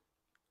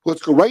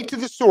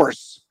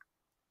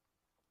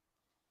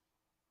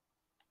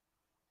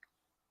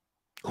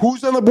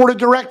 Who's on the board of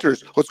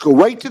directors? Let's go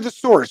right to the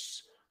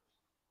source.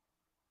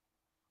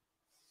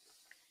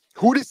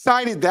 Who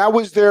decided that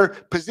was their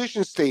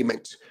position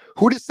statement?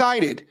 Who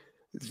decided?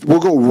 We'll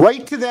go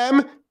right to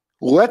them.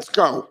 Let's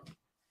go.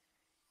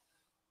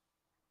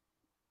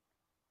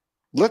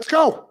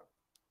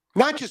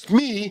 Not just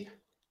me.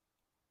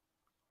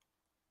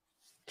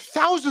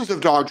 Thousands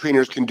of dog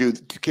trainers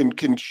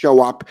can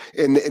show up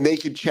and they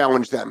can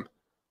challenge them.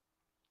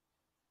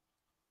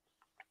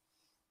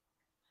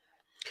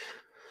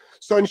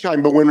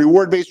 Sunshine, but when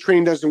reward-based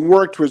training doesn't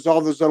work to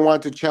resolve those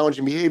unwanted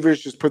challenging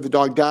behaviors, just put the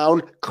dog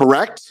down.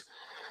 Correct.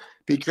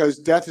 because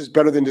death is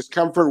better than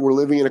discomfort. We're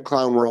living in a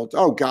clown world.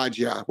 Oh, God,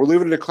 yeah. We're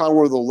living in a clown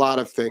world with a lot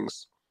of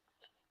things.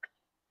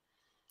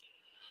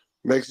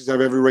 Makes us have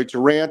every right to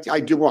rant.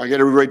 I do. Well, I get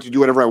every right to do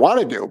whatever I want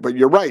to do. But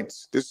you're right.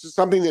 This is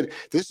something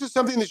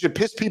that should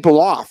piss people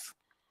off.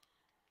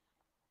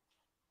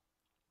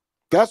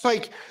 That's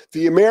like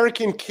the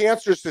American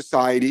Cancer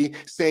Society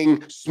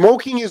saying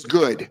smoking is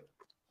good,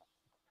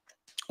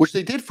 which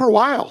they did for a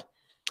while.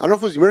 I don't know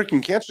if it was the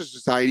American Cancer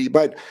Society,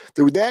 but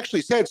they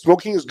actually said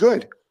smoking is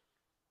good.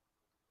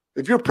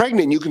 If you're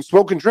pregnant, you can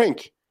smoke and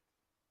drink.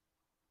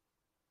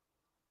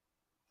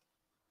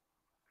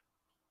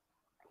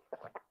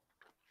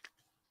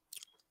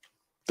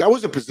 That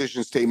was a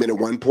position statement at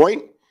one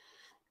point.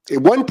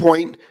 At one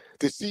point,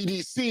 the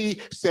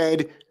CDC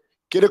said,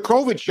 get a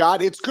COVID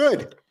shot, it's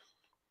good.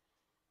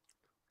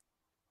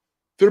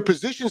 Their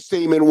position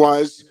statement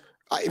was,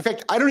 in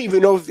fact, I don't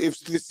even know if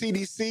the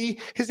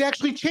CDC has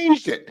actually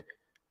changed it.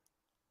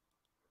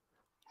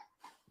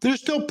 They're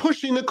still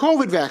pushing the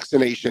COVID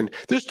vaccination.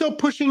 They're still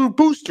pushing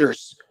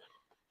boosters.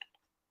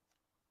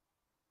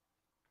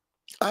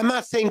 I'm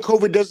not saying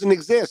COVID doesn't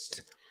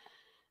exist.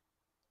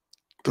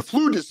 The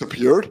flu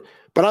disappeared,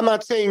 but I'm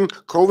not saying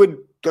COVID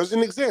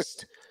doesn't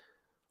exist.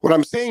 What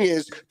I'm saying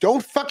is,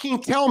 don't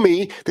fucking tell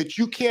me that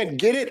you can't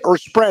get it or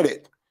spread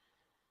it,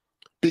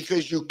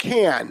 because you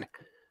can.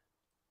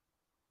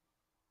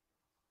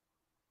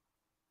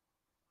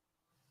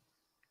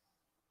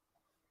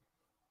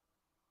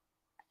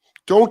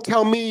 Don't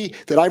tell me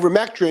that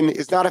ivermectin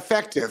is not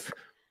effective.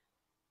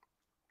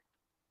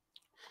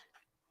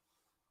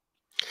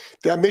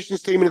 That mission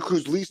statement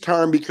includes least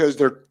harm because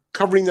they're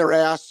covering their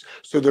ass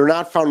so they're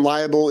not found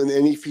liable in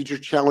any future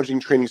challenging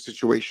training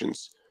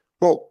situations.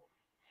 Well,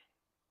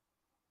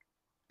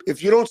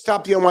 if you don't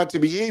stop the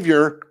unwanted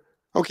behavior,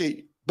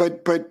 okay,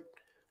 but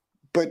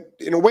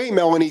in a way,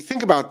 Melanie,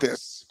 think about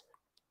this.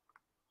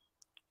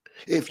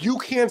 If you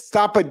can't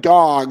stop a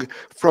dog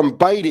from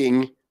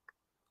biting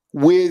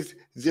with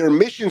their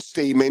mission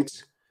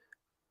statement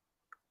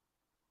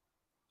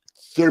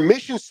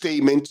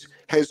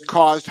has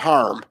caused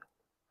harm.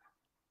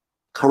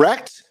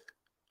 Correct?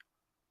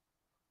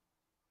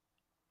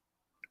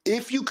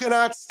 If you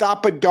cannot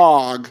stop a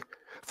dog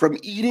from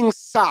eating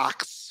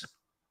socks,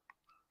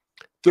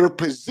 their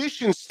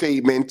position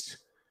statement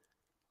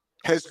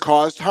has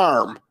caused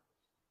harm.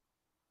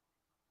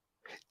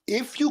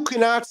 If you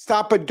cannot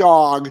stop a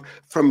dog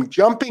from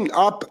jumping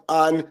up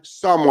on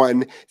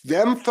someone,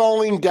 them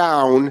falling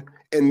down,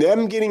 and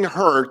them getting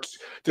hurt,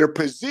 their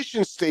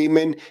position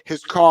statement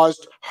has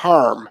caused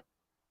harm.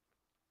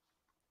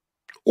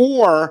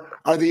 Or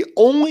are they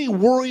only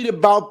worried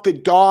about the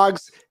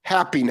dog's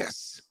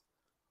happiness?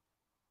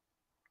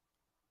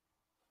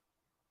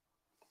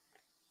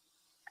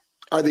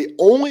 Are they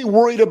only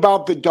worried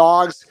about the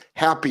dog's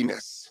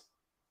happiness?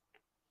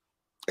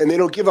 And they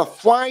don't give a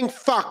flying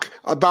fuck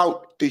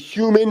about the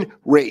human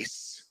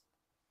race.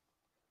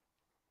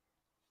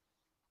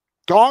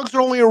 Dogs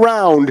are only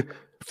around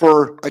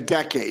for a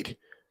decade.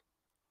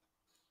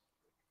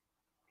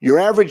 Your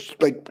average,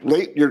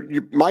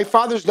 my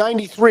father's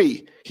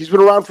 93. He's been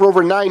around for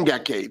over 9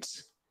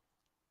 decades.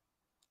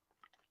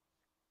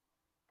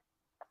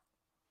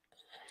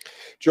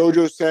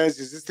 Jojo says,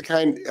 is this the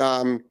kind,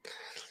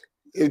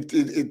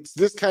 it's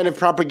this kind of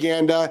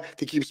propaganda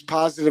that keeps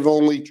positive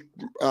only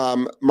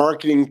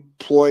marketing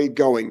ploy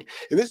going.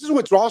 And this is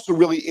what's also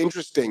really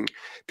interesting.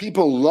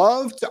 People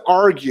love to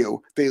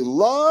argue. They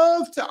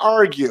love to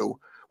argue.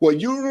 Well,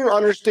 you don't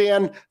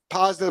understand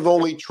positive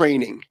only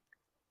training.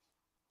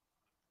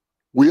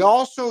 We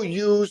also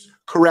use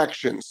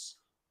corrections.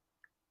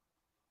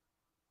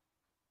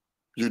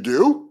 You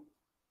do?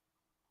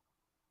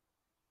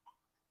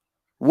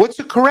 What's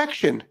a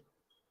correction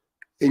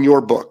in your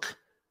book?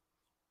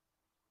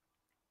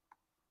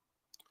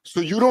 So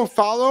you don't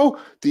follow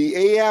the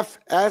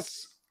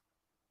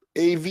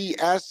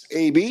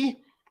AVSAB,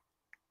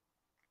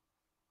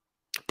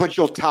 but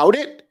you'll tout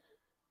it?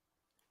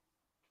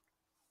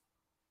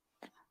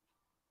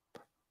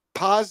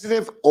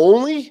 Positive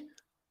only?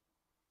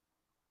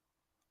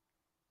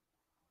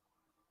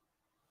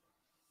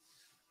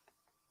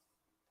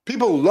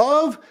 People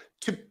love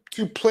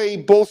to play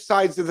both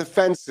sides of the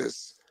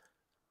fences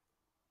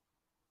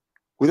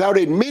without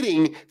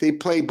admitting they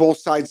play both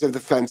sides of the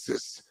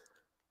fences.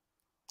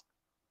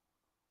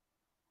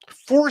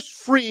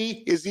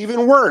 Force-free is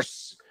even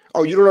worse.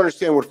 Oh, you don't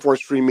understand what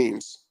force-free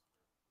means.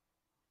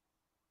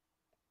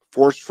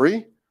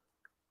 Force-free?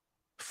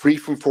 Free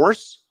from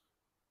force?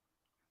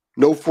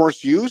 No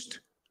force used?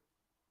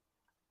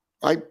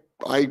 I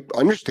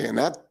understand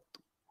that.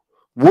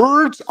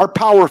 Words are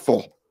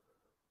powerful.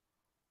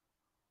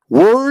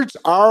 Words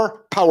are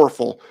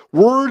powerful.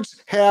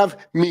 Words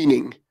have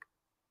meaning.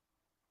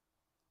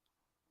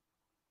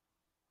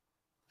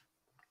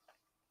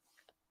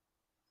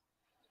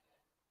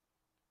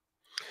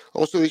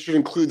 Also, they should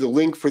include the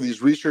link for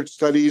these research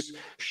studies,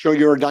 show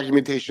your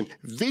documentation,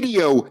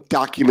 video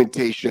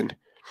documentation.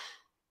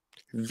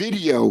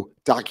 Video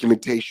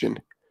documentation.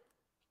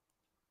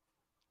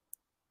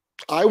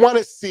 I want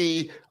to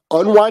see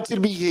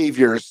unwanted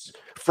behaviors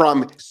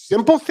from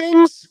simple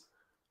things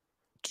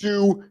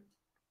to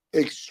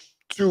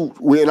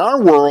in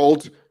our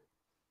world,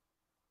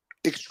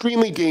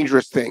 extremely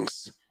dangerous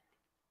things.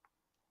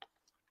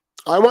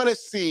 I would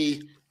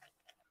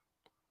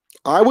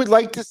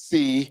like to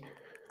see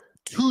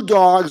two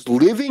dogs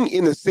living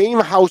in the same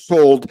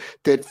household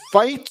that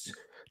fight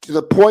to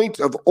the point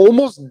of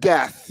almost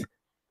death.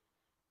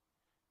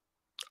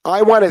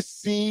 I want to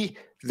see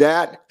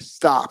that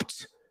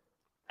stopped.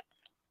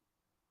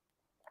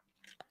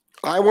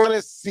 I want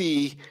to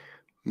see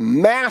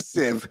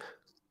massive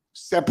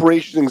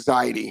separation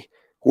anxiety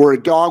where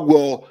a dog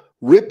will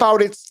rip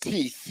out its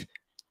teeth.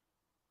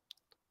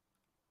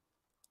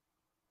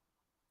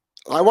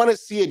 I want to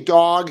see a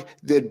dog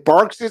that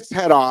barks its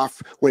head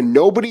off when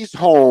nobody's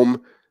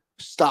home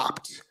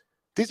stopped.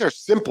 These are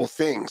simple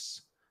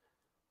things.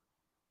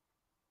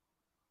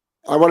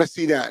 I want to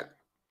see that.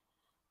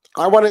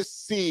 I want to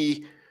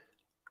see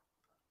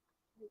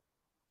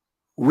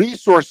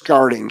resource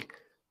guarding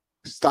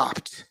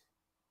stopped.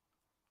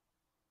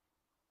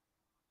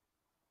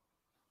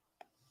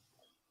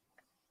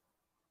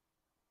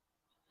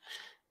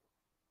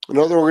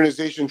 Another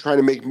organization trying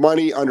to make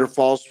money under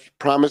false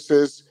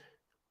promises.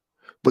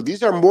 But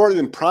these are more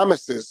than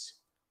promises,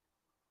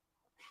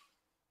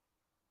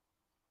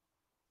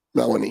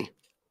 Melanie.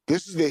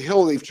 This is the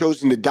hill they've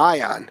chosen to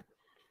die on.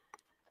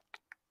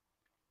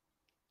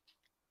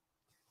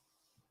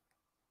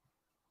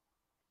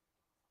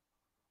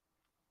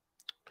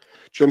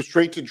 Jump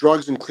straight to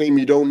drugs and claim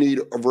you don't need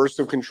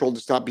aversive control to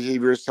stop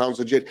behavior sounds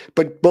legit.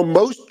 But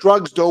most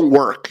drugs don't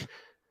work.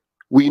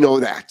 We know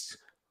that.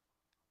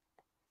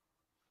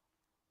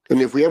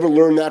 And if we ever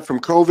learn that from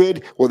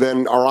COVID, well,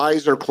 then our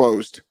eyes are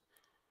closed.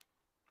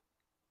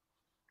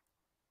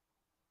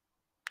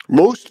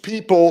 Most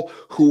people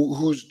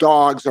whose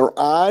dogs are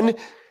on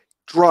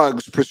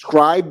drugs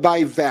prescribed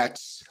by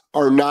vets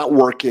are not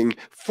working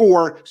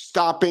for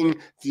stopping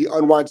the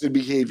unwanted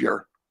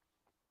behavior.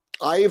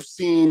 I have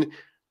seen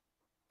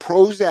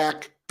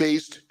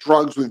Prozac-based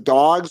drugs with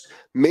dogs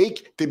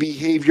make the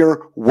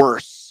behavior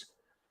worse.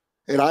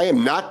 And I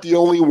am not the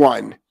only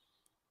one.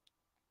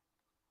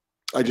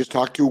 I just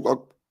talked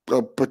to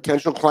a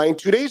potential client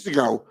 2 days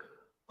ago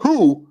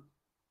who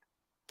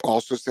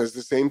also says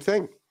the same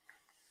thing.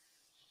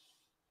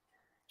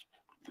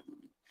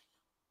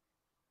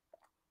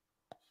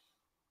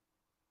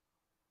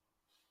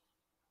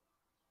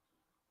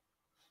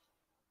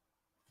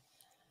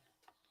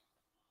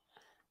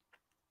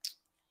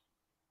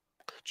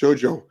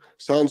 Jojo,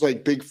 sounds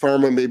like Big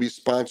Pharma maybe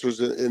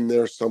sponsors it in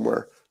there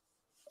somewhere.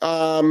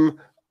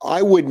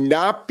 I would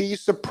not be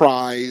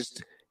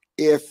surprised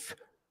if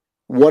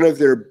one of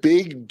their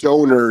big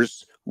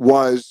donors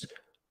was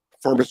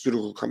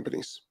pharmaceutical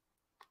companies.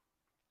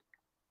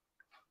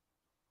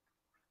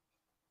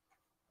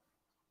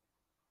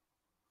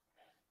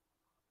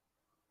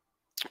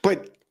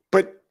 But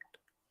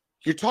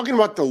you're talking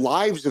about the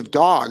lives of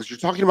dogs. You're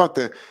talking about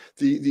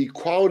the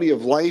quality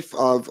of life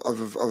of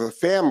a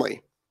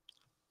family.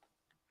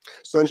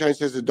 Sunshine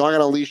says the dog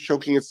on a leash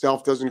choking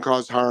itself doesn't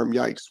cause harm.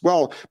 Yikes.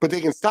 Well, but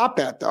they can stop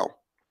that, though.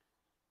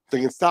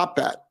 They can stop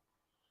that.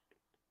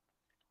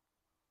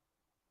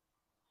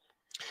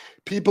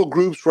 People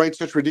groups write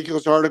such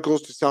ridiculous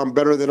articles to sound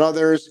better than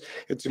others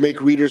and to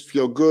make readers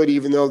feel good,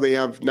 even though they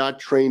have not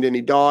trained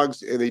any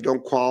dogs and they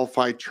don't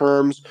qualify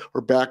terms or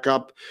back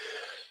up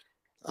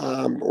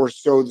or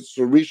so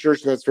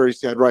research. And that's very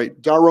sad, right?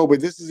 Darrow,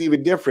 but this is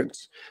even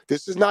different.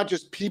 This is not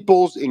just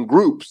peoples in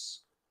groups.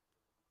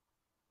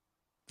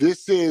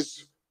 This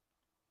is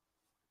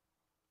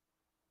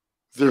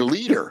their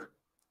leader,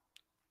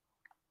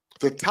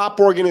 the top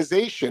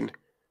organization,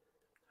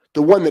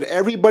 the one that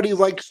everybody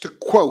likes to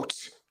quote.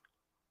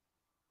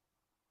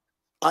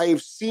 I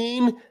have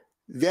seen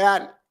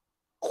that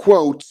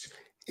quote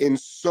in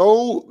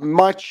so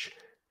much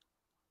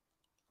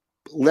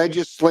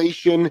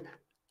legislation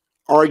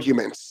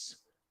arguments,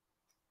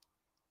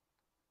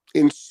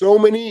 in so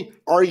many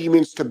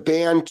arguments to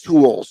ban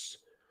tools,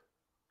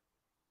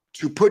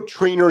 to put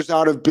trainers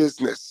out of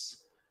business.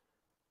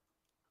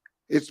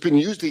 It's been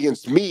used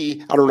against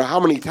me, I don't know how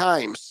many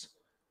times.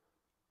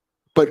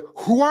 But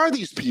who are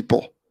these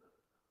people?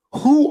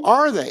 Who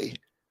are they?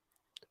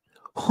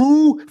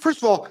 First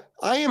of all,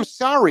 I am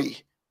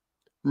sorry.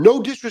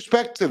 No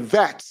disrespect to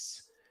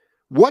vets.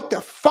 What the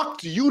fuck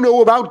do you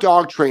know about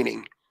dog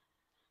training?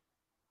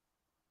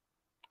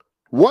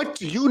 What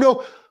do you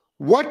know?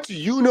 What do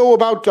you know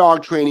about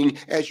dog training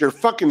as you're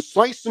fucking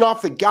slicing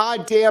off the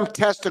goddamn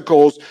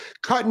testicles,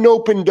 cutting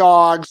open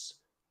dogs,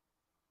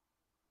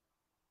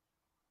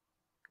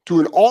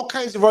 doing all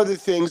kinds of other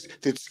things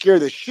that scare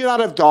the shit out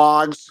of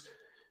dogs?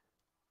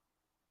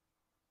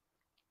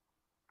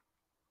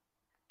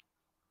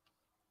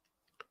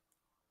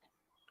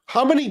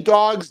 How many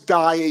dogs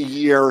die a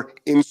year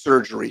in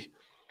surgery?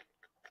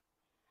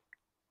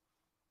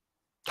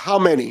 How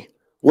many?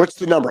 What's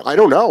the number? I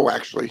don't know,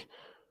 actually.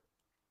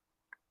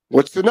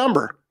 What's the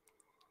number?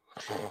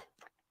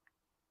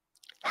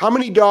 How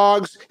many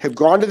dogs have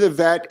gone to the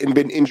vet and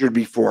been injured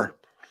before?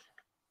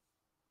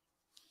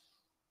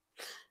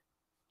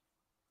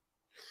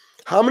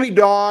 How many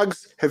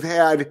dogs have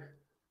had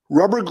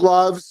rubber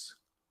gloves,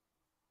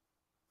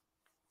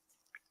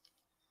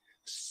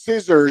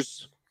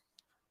 scissors,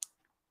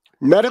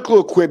 medical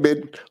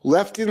equipment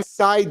left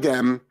inside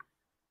them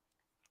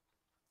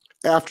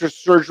after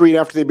surgery and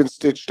after they've been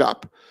stitched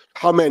up?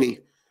 How many?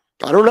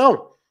 I don't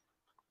know.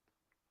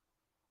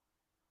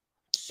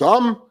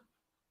 Some.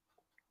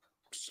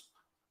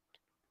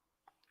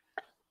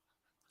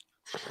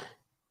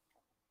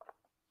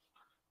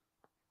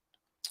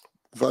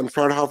 Von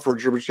Farnhout for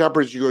German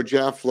Shepherds. You go,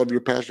 Jeff. Love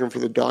your passion for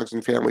the dogs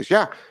and families.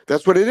 Yeah,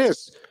 that's what it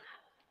is.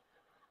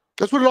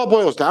 That's what it all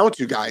boils down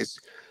to, guys.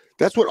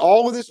 That's what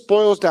all of this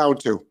boils down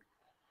to.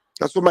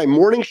 That's what my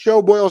morning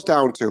show boils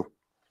down to.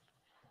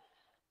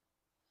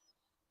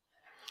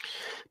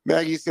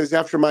 Maggie says,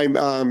 after my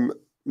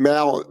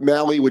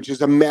Mally, which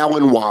is a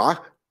Malinois,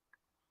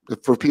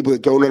 for people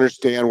that don't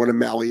understand what a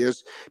Mally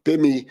is, bit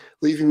me,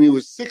 leaving me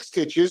with 6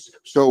 stitches.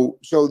 So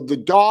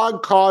the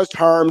dog caused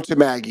harm to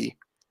Maggie.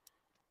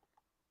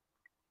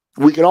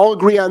 We can all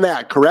agree on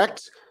that,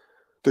 correct?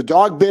 The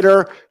dog bit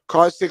her,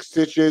 caused 6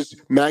 stitches.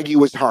 Maggie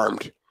was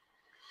harmed.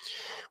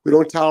 We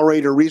don't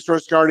tolerate a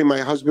resource guarding.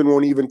 My husband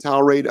won't even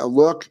tolerate a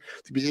look.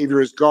 The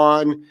behavior is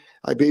gone.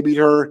 I babied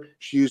her.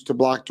 She used to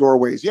block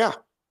doorways. Yeah.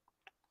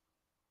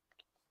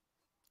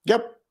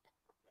 Yep.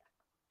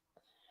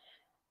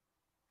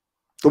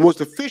 The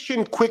most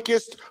efficient,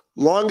 quickest,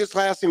 longest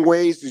lasting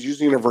ways is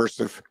using an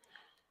aversive.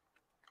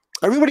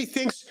 Everybody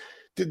thinks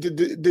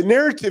the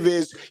narrative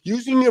is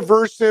using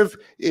aversive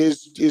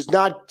is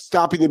not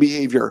stopping the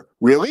behavior.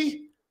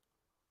 Really?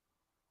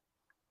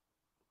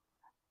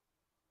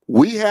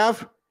 We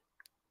have.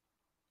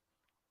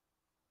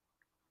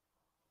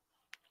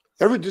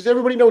 Does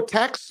everybody know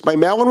Tex, my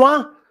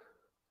Malinois?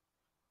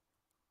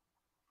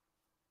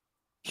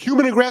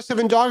 Human aggressive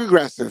and dog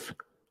aggressive.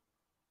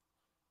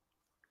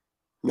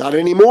 Not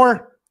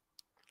anymore.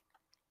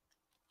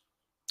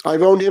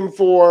 I've owned him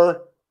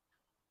for,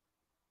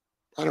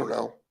 I don't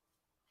know,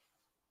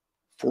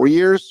 4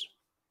 years,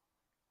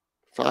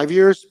 5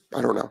 years.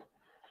 I don't know.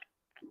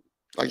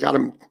 I got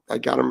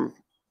him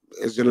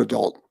as an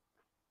adult.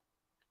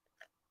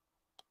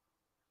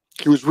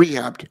 He was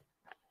rehabbed.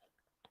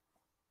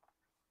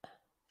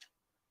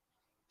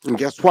 And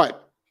guess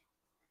what?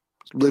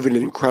 Living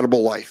an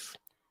incredible life.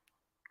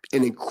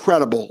 An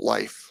incredible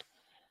life.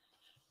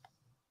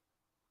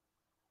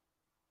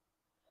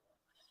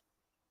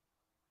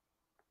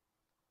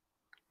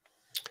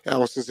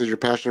 Allison says your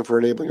passion for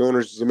enabling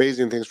owners is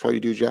amazing. Thanks for all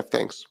you do, Jeff.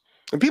 Thanks.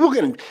 And people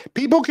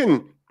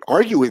can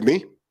argue with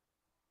me.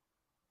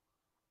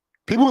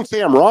 People can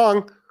say I'm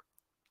wrong.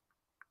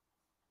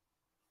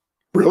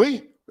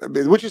 Really?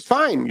 Which is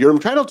fine. You're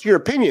entitled to your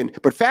opinion,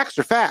 but facts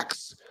are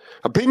facts.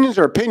 Opinions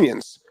are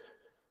opinions,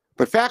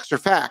 but facts are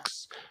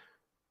facts.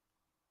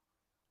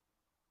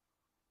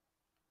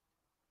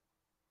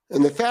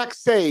 And the facts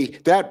say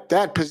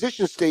that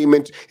position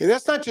statement, and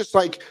that's not just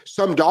like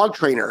some dog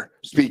trainer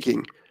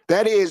speaking.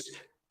 That is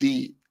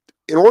an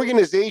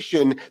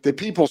organization that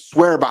people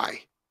swear by.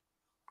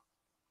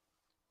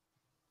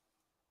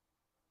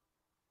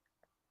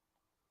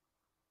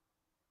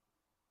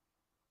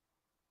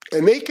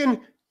 And they can,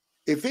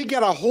 if they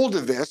get a hold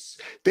of this,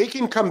 they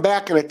can come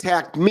back and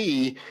attack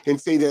me and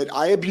say that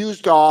I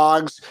abuse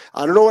dogs.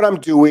 I don't know what I'm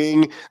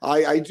doing.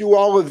 I do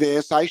all of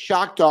this. I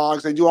shock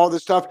dogs. I do all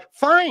this stuff.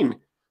 Fine.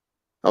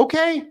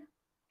 Okay.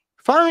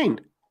 Fine.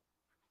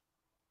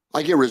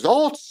 I get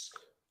results.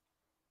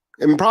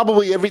 And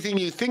probably everything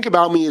you think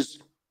about me is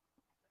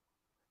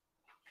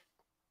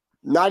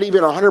not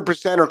even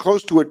 100% or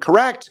close to it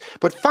correct.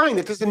 But fine.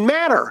 It doesn't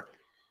matter.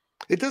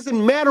 It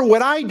doesn't matter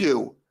what I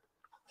do.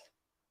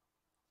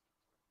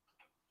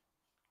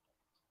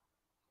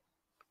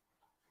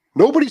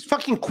 Nobody's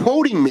fucking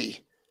quoting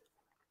me.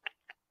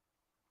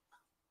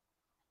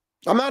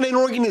 I'm not an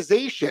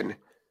organization.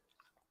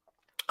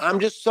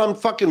 I'm just some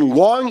fucking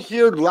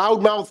long-haired,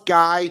 loudmouth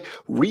guy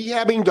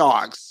rehabbing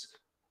dogs.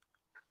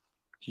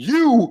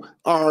 You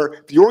are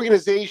the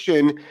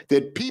organization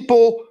that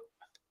people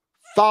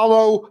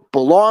follow,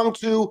 belong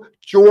to,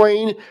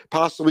 join,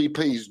 possibly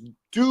pays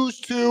dues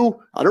to.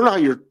 I don't know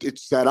how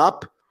it's set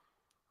up.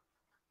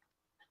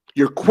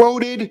 You're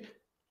quoted.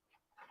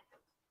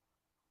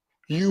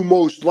 You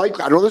most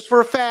likely, I know this for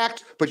a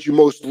fact, but you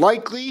most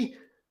likely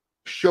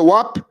show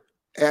up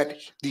at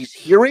these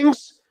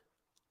hearings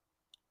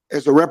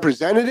as a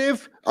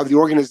representative of the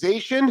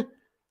organization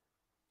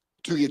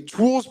to get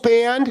tools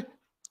banned.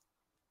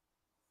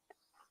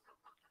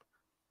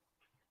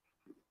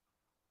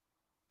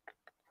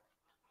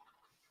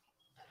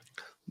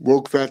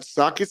 Woke vets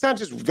suck. It's not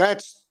just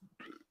vets,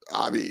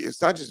 Abby.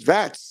 It's not just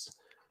vets.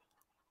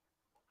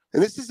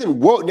 And this isn't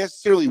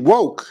necessarily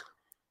woke.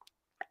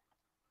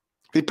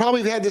 They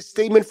probably had this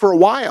statement for a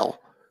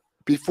while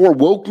before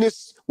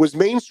wokeness was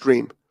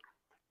mainstream.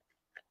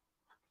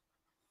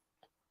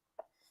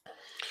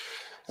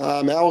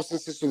 Allison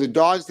says, so the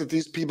dogs that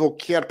these people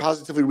can't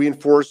positively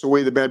reinforce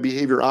away the bad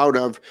behavior out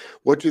of,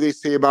 what do they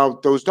say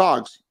about those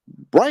dogs?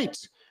 Right.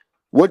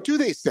 What do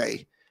they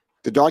say?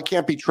 The dog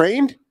can't be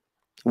trained?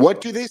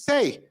 What do they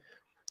say?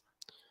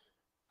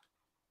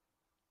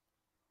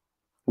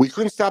 We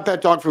couldn't stop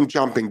that dog from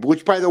jumping,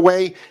 which, by the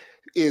way,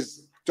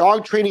 is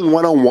dog training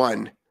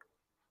 101.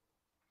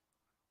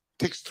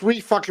 Takes 3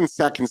 fucking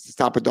seconds to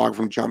stop a dog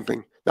from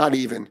jumping. Not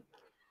even.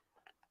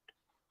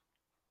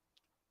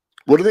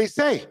 What do they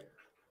say?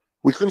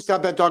 We couldn't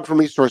stop that dog from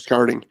resource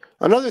guarding.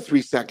 Another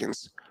 3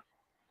 seconds.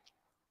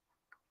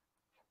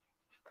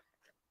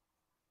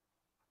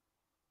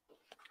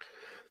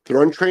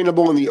 They're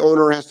untrainable and the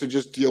owner has to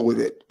just deal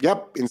with it.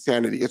 Yep,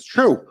 insanity. It's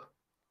true.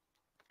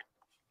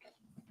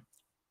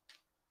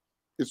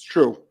 It's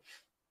true.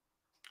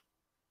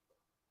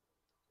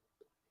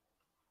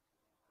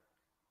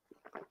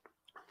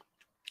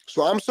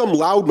 So I'm some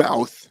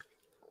loudmouth,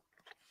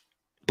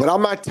 but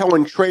I'm not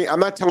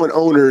telling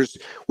owners,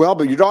 well,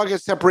 but your dog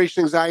has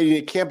separation anxiety and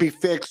it can't be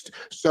fixed.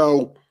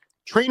 So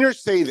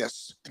trainers say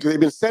this because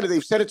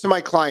they've said it to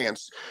my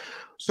clients.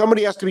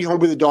 Somebody has to be home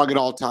with the dog at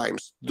all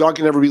times. The dog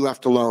can never be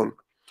left alone.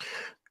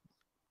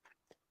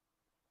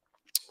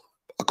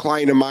 A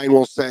client of mine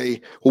will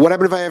say, well, what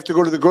happens if I have to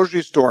go to the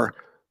grocery store,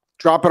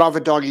 drop it off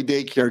at doggy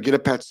daycare, get a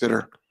pet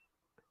sitter?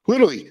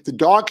 Literally, the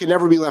dog can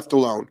never be left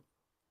alone.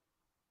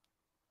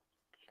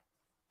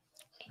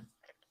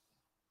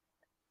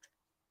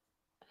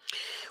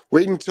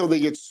 Wait until they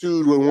get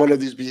sued when one of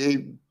these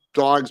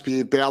dogs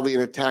behave badly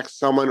and attacks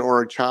someone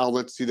or a child.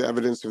 Let's see the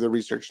evidence of the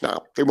research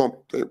now. They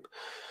won't get,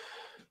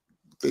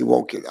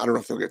 I don't know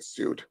if they'll get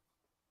sued.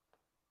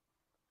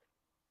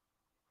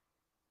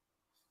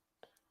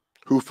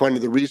 Who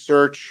funded the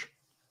research?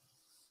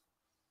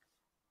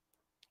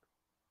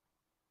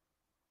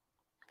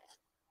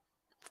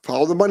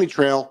 Follow the money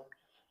trail.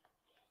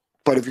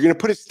 But if you're going to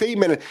put a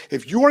statement,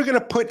 if you are going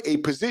to put a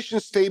position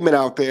statement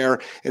out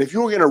there, and if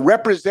you are going to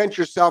represent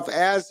yourself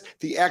as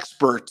the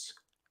expert,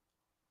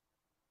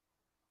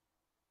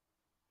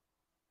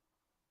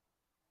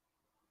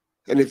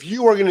 and if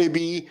you are going to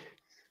be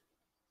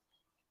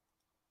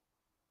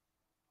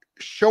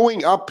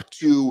showing up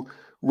to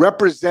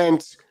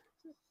represent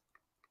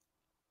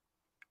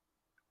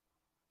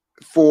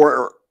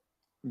for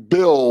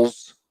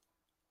bills,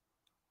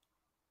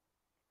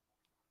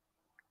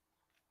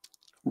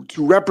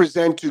 to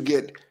represent to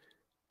get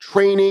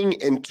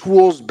training and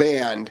tools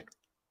banned,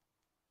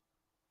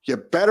 you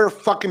better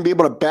fucking be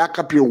able to back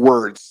up your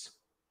words.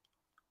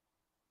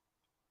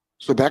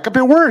 So back up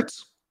your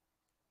words.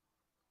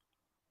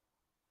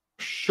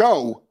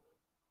 Show.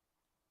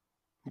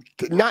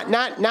 Not,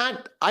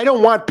 I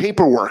don't want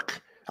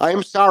paperwork. I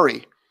am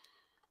sorry.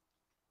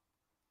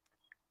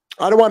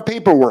 I don't want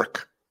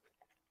paperwork.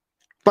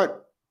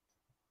 But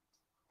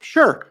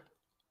sure.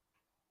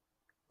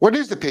 What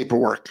is the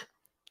paperwork?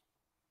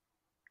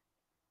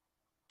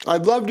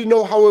 I'd love to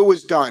know how it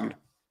was done.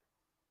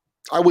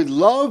 I would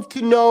love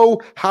to know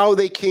how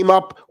they came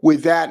up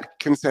with that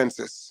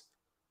consensus.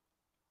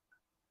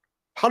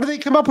 How do they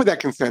come up with that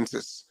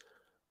consensus?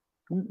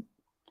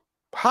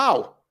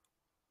 How?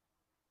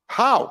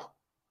 How?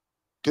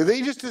 Do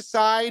they just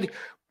decide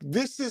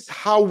this is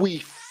how we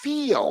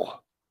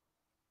feel?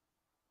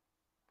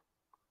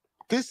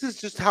 This is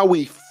just how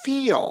we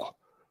feel.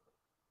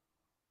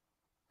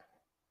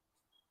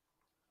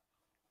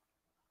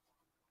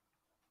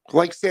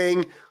 Like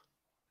saying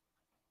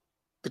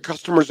the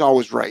customer's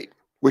always right,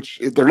 which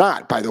they're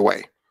not, by the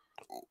way.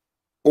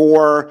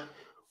 Or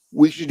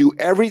we should do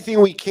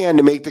everything we can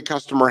to make the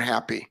customer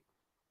happy.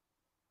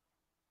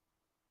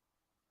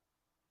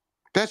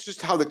 That's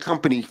just how the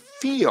company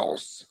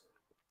feels.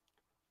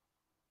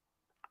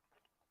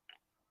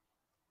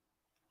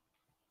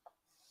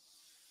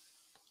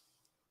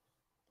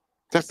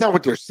 That's not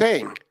what they're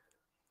saying.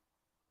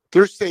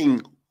 They're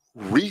saying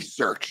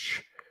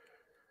research.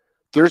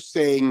 They're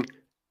saying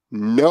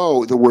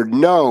no, the word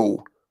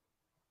no.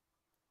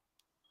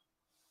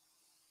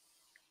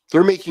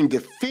 They're making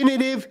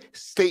definitive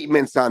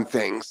statements on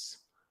things.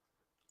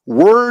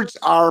 Words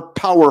are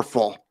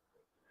powerful.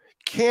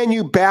 Can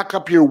you back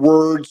up your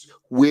words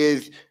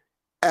with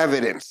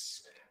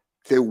evidence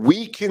that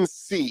we can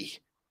see?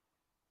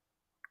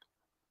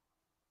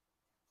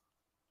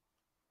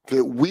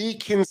 That we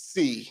can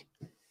see.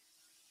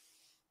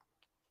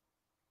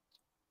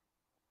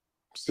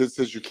 Sid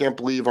says you can't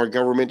believe our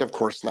government. Of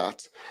course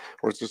not.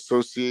 Or its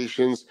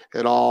associations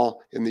at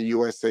all in the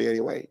USA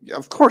anyway.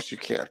 Of course you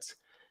can't.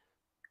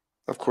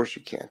 Of course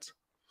you can't.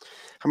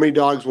 How many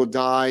dogs will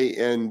die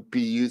and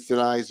be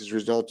euthanized as a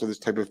result of this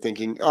type of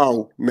thinking?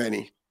 Oh,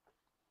 many.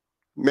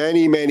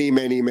 Many, many,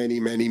 many, many,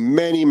 many,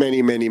 many,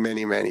 many, many,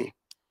 many, many.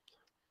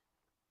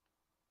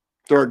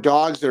 There are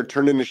dogs that are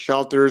turned into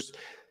shelters.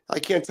 I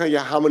can't tell you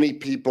how many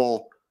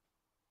people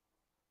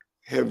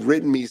have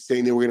written me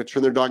saying they were going to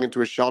turn their dog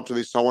into a shelter.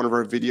 They saw one of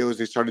our videos.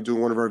 They started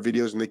doing one of our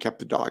videos and they kept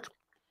the dog.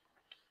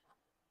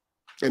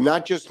 And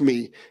not just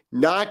me.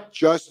 Not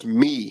just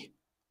me.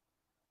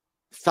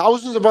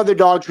 Thousands of other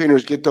dog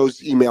trainers get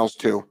those emails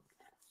too.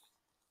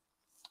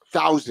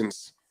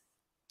 Thousands.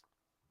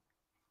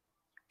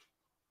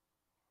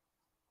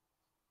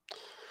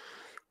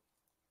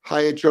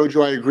 Hi,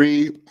 Jojo, I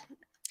agree.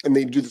 And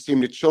they do the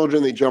same to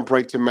children. They jump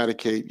right to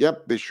Medicaid.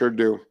 Yep, they sure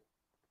do.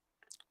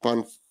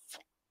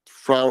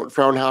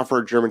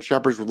 Fraunhofer German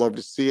Shepherds would love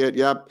to see it.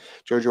 Yep.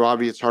 Jojo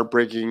Avi, it's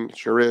heartbreaking. It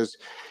sure is.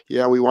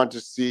 Yeah, we want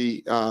to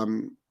see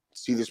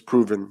this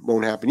proven.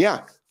 Won't happen.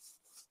 Yeah.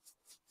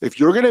 If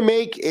you're going to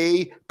make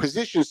a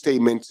position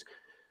statement,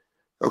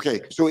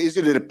 okay, so is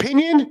it an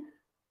opinion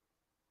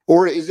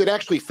or is it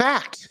actually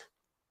fact?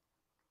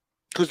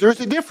 Because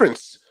there's a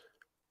difference.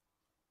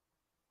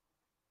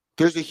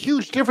 There's a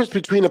huge difference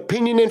between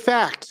opinion and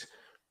fact.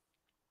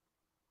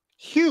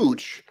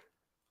 Huge.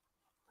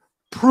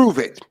 Prove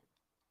it.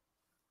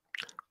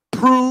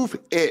 Prove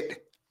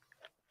it.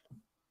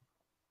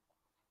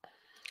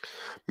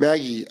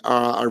 Maggie,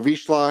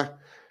 Arvishla,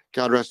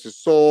 God rest his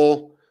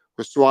soul,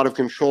 was so out of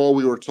control.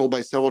 We were told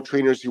by several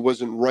trainers he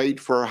wasn't right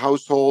for our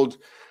household.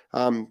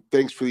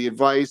 Thanks for the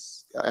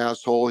advice,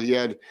 asshole. He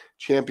had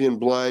champion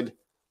blood.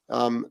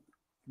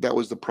 That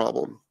was the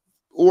problem.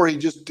 Or he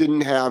just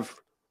didn't have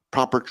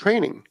proper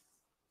training.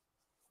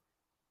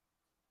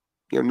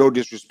 No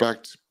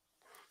disrespect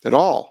at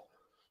all,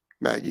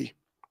 Maggie.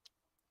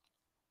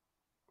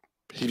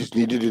 He just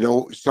needed to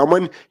know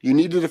someone. You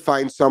needed to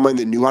find someone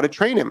that knew how to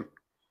train him.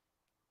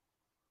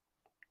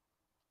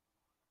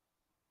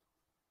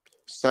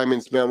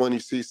 Simon Smell, when you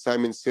see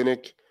Simon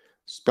Sinek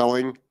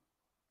spelling,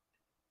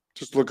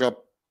 just look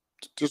up,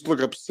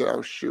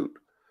 oh shoot.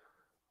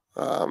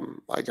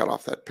 I got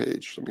off that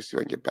page. Let me see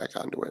if I can get back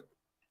onto it.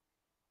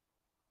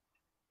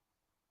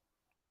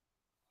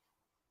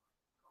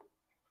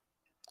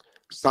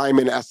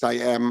 Simon,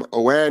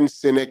 S-I-M-O-N,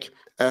 Sinek,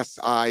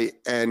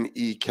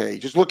 S-I-N-E-K.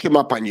 Just look him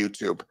up on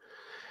YouTube.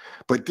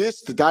 But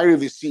the Diary of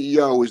the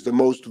CEO is the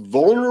most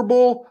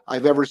vulnerable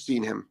I've ever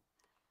seen him.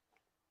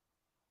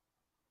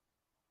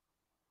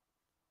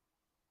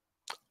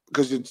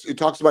 Because it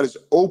talks about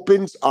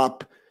opens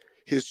up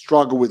his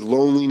struggle with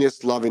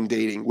loneliness, love, and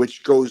dating,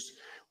 which goes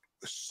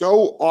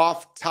so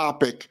off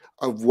topic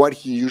of what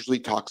he usually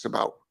talks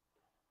about.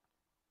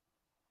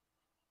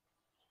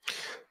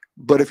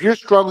 But if you're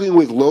struggling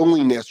with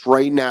loneliness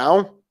right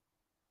now,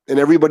 and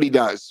everybody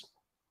does,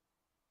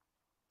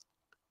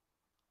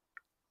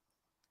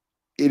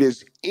 it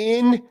is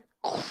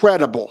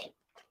incredible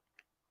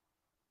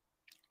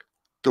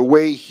the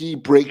way he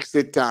breaks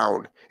it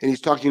down. And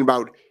he's talking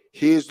about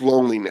his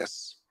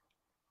loneliness.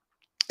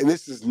 And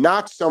this is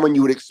not someone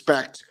you would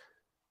expect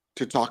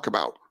to talk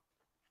about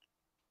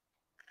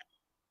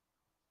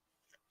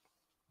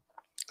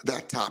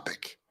that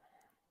topic.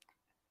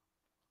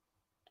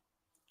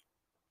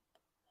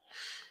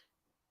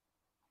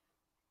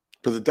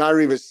 But the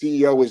Diary of a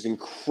CEO is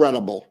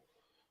incredible.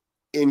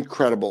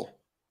 Incredible.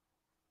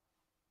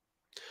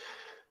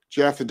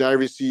 Jeff, the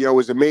Diary of a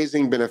CEO is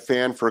amazing. Been a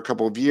fan for a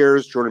couple of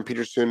years. Jordan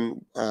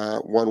Peterson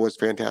one was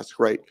fantastic,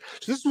 right?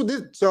 So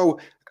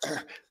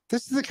this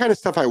is the kind of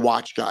stuff I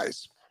watch,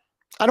 guys.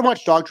 I don't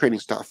watch dog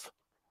training stuff.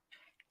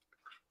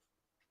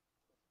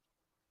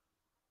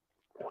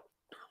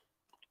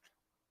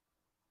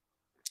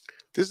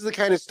 This is the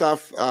kind of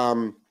stuff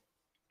that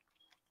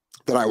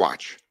I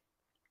watch.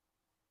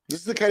 This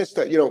is the kind of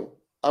stuff,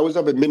 I was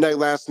up at midnight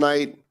last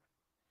night.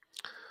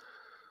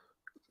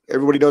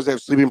 Everybody knows I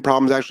have sleeping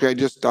problems. Actually, I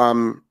just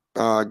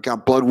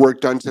got blood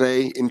work done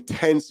today,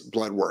 intense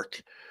blood work.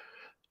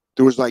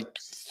 There was like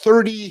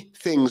 30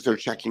 things they're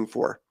checking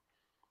for.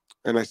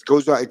 And it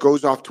goes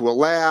off to a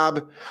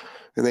lab,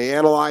 and they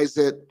analyze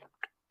it.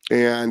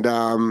 And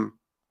I'll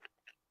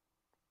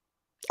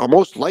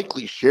most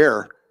likely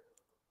share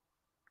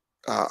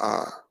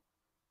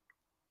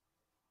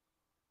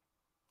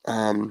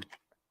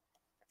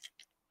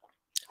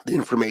the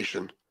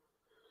information,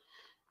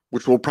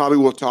 which we'll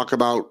talk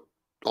about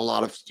a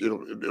lot of,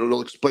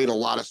 it'll explain a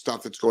lot of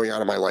stuff that's going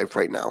on in my life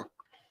right now.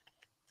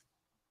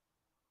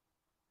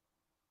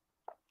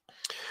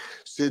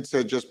 Sid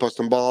said, just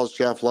busting balls.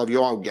 Jeff, love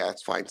you. Oh, yeah,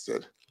 it's fine,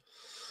 Sid.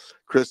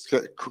 Chris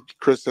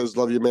says,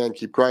 love you, man.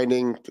 Keep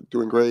grinding.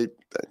 Doing great.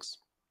 Thanks.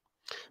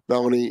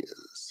 Melanie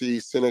C.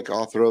 Sinek,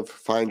 author of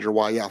Find Your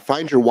Why. Yeah,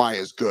 Find Your Why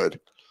is good.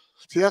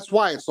 See, that's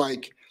why it's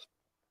like,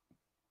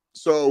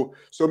 so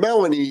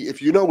Melanie,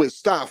 if you know his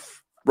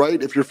stuff,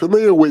 right? If you're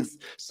familiar with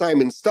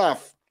Simon's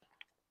stuff,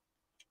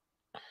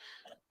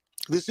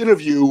 this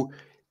interview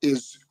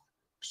is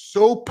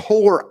so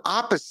polar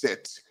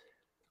opposite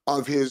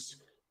of his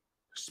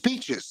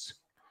speeches,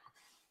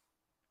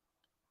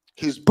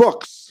 his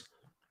books.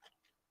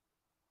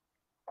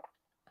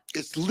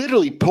 It's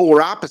literally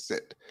polar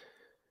opposite.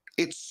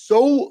 He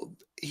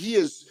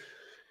is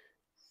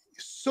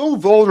so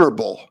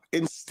vulnerable,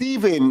 and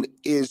Stephen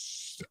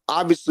is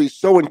obviously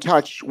so in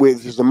touch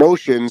with his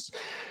emotions.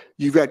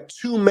 You've got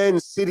two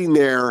men sitting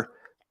there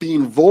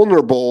being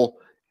vulnerable,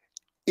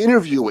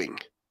 interviewing.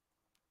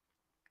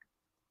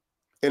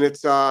 And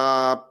it's 2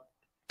 hour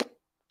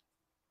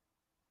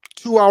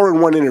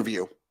and one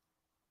interview.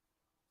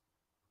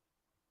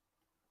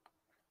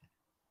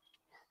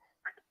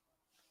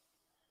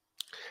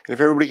 And if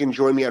everybody can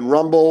join me on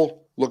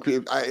Rumble, look,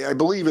 I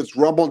believe it's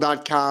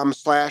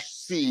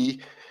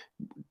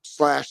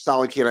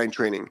rumble.com/C/solid canine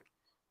training.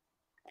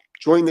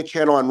 join the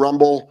channel on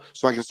Rumble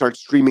so I can start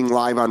streaming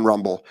live on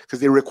Rumble, because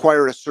they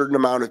require a certain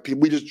amount of people.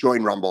 We just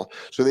joined Rumble.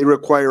 So they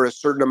require a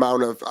certain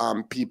amount of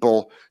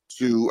people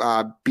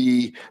to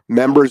be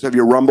members of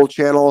your Rumble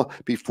channel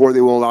before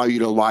they will allow you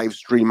to live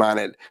stream on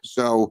it.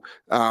 So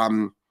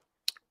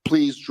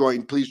please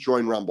join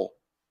Rumble.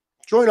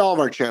 Join all of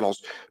our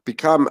channels.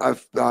 Join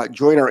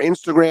our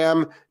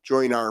Instagram,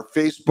 join our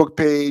Facebook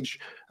page,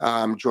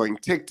 join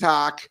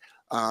TikTok,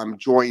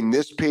 join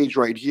this page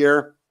right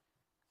here.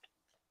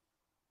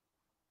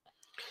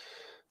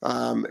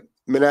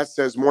 Manette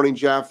says, morning,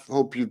 Jeff.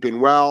 Hope you've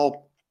been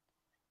well.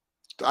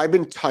 I've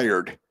been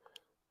tired.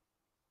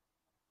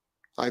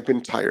 I've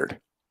been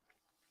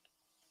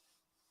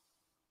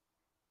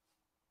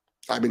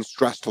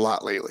stressed a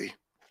lot lately.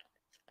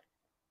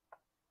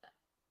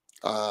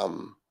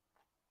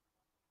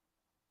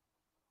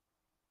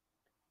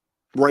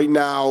 Right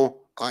now,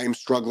 I'm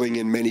struggling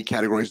in many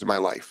categories of my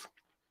life.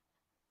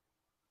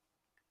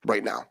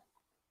 Right now.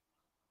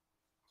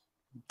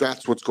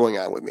 That's what's going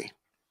on with me.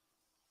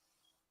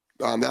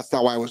 That's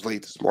not why I was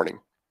late this morning.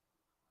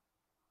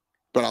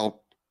 But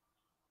I'll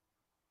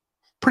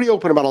pretty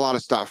open about a lot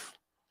of stuff,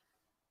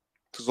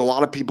 because a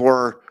lot of people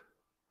are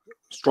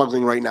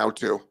struggling right now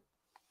too.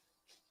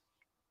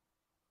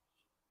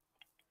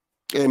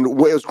 And it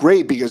was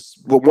great because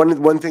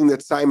one thing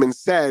that Simon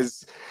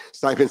says,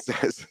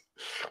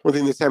 one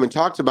thing that Simon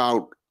talks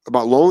about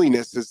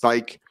loneliness is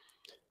like,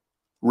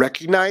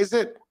 recognize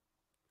it,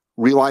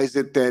 realize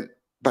it, that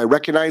by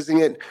recognizing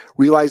it,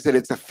 realize that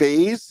it's a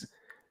phase.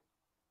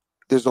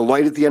 There's a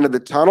light at the end of the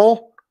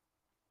tunnel,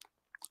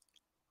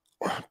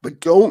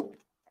 but don't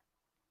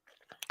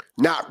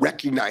not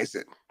recognize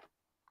it.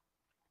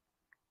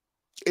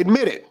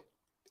 Admit it.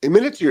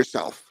 Admit it to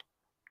yourself.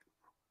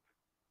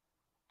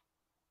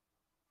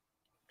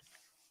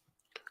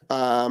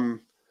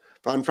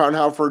 Von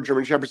Fraunhofer,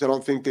 German Shepherds, I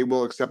don't think they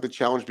will accept the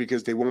challenge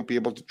because they won't be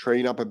able to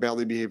train up a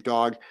badly behaved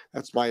dog.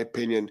 That's my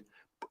opinion.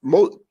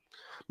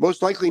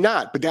 Most likely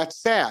not, but that's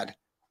sad,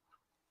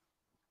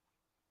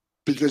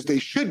 because they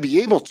should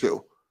be able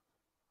to.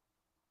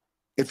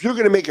 If you're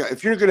going to make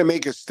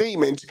a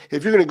statement,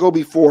 if you're going to go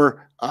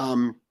before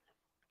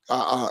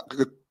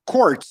the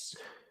courts,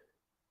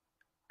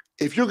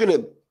 if you're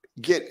going to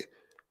get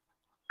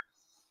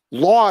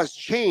laws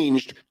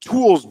changed,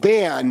 tools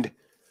banned,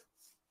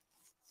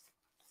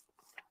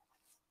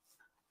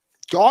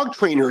 dog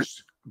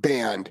trainers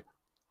banned,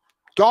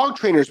 dog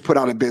trainers put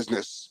out of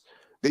business.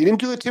 They didn't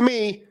do it to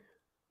me,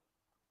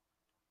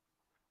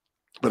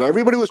 but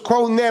everybody was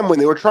quoting them when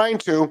they were trying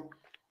to.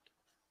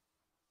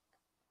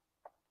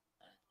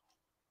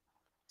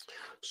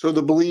 So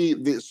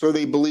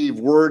they believe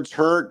words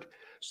hurt.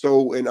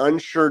 So an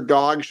unsure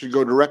dog should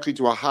go directly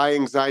to a high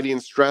anxiety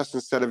and stress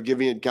instead of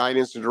giving it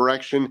guidance or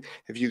direction.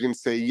 If you can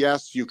say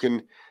yes, you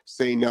can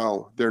say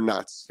no. They're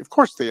nuts. Of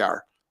course they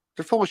are.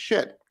 They're full of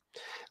shit.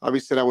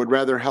 Obviously, said I would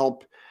rather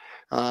help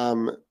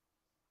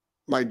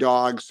my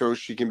dog so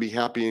she can be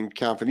happy and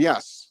confident.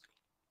 Yes.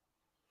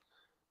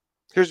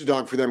 Here's a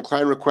dog for them.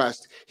 Client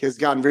request. He has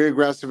gotten very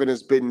aggressive and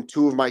has bitten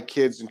 2 of my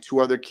kids and 2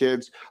 other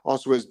kids.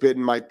 Also has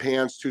bitten my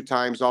pants 2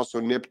 times. Also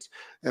nipped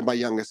at my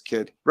youngest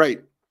kid.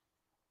 Right.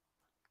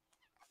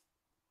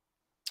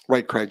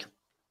 Right, Craig.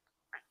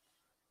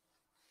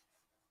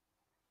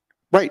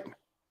 Right.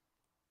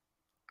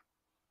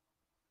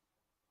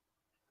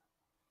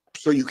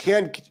 So you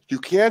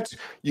can't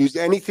use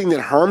anything that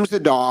harms the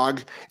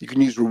dog. You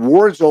can use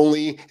rewards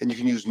only, and you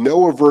can use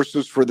no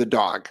aversives for the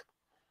dog.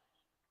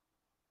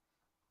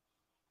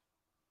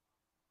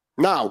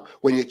 Now,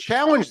 when you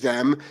challenge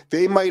them,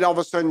 they might all of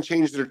a sudden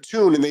change their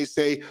tune and they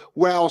say,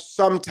 well,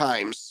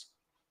 sometimes.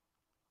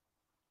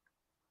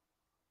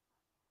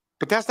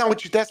 But that's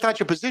not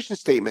your position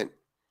statement.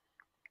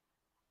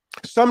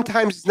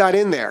 Sometimes it's not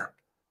in there.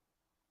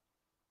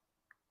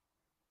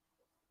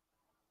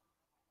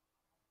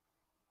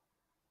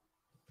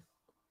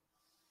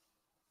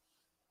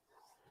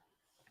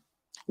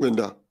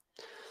 Linda,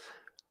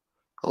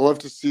 I'd love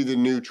to see the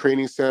new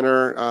training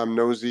center.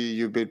 Nosy,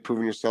 you've been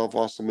proving yourself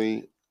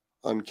awesomely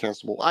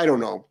uncancelable. I don't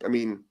know. I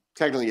mean,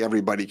 technically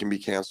everybody can be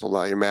canceled,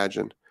 I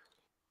imagine.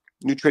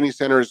 New training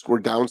centers, we're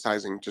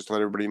downsizing, just to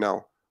let everybody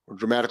know. We're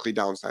dramatically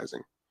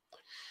downsizing.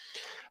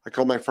 I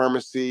called my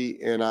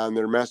pharmacy, and on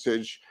their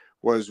message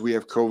was, we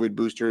have COVID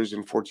boosters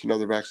and 14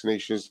 other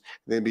vaccinations.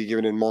 They'd be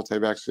given in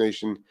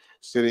multi-vaccination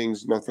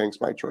sittings. No thanks,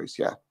 my choice.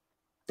 Yeah,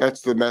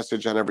 that's the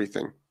message on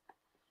everything.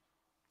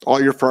 All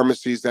your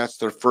pharmacies, that's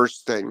their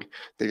first thing.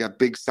 They got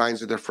big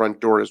signs at their front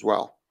door as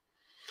well.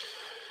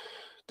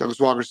 Douglas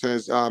Walker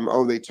says,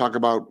 they talk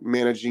about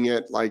managing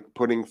it, like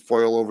putting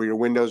foil over your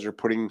windows or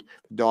putting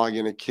the dog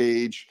in a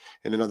cage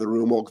in another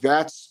room. Well,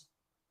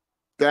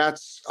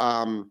 that's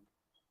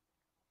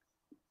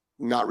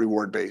not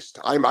reward-based.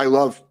 I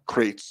love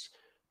crates,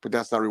 but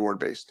that's not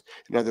reward-based.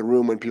 Another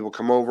room when people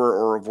come over,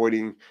 or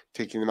avoiding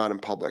taking them out in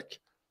public.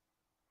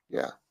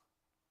 Yeah.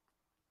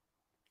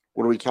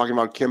 What are we talking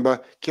about,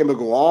 Kimba? Kimba,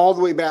 go all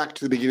the way back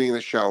to the beginning of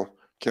the show,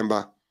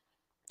 Kimba.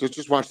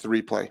 Just watch the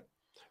replay.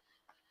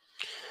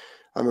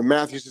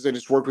 Matthew says, I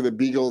just worked with a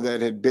beagle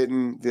that had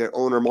bitten the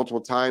owner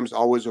multiple times,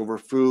 always over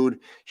food.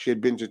 She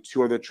had been to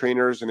 2 other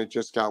trainers and it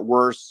just got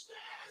worse.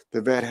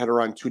 The vet had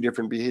her on 2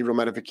 different behavioral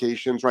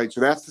modifications, right? So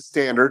that's the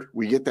standard.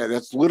 We get that.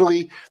 That's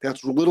literally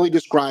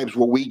describes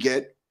what we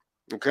get.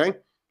 Okay.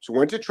 So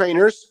went to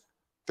trainers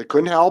that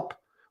couldn't help,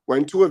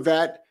 went to a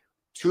vet,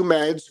 2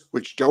 meds,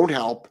 which don't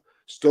help,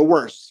 still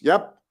worse.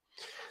 Yep.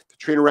 The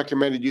trainer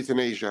recommended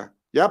euthanasia.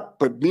 Yep.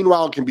 But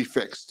meanwhile, it can be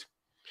fixed.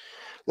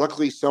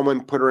 Luckily,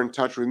 someone put her in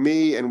touch with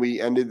me and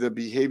we ended the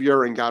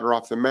behavior and got her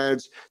off the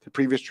meds. The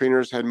previous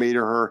trainers had made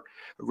her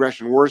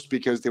aggression worse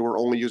because they were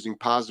only using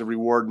positive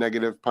reward,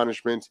 negative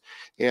punishment,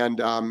 and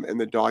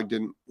the dog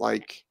didn't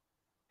like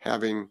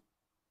having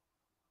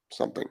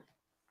something.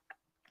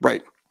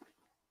 Right.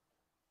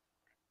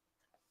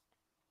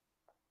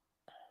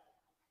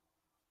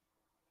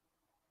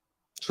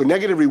 So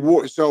negative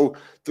reward. So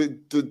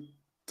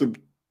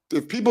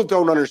if people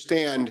don't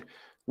understand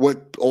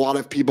what a lot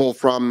of people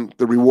from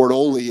the reward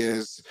only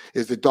is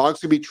that dogs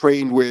can be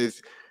trained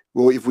with,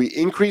 well, if we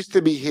increase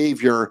the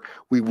behavior,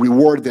 we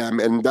reward them.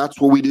 And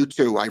that's what we do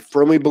too. I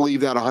firmly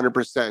believe that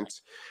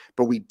 100%.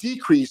 But we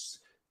decrease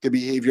the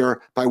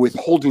behavior by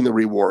withholding the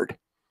reward.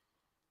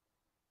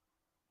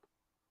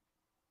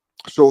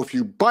 So if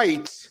you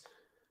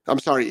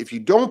if you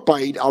don't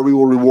bite, we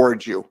will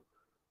reward you.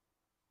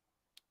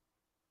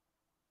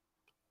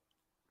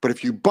 But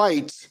if you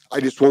bite, I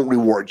just won't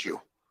reward you.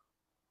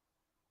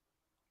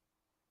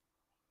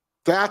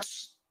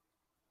 That's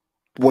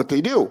what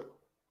they do.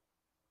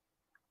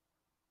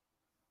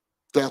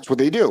 That's what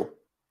they do.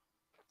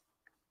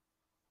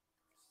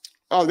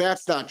 Oh,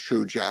 that's not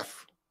true,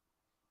 Jeff.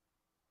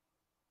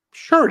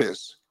 Sure it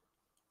is.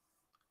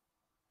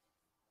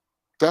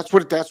 That's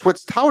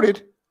what's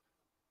touted.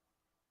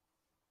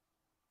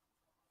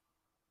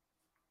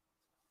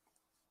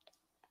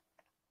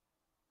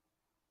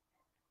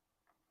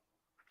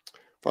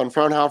 Von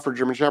Fraunhofer,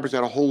 German Shepherds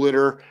had a whole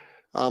litter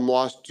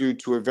lost due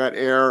to a vet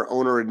error.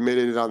 Owner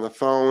admitted it on the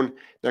phone.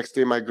 Next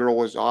day, my girl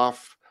was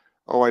off.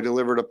 Oh, I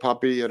delivered a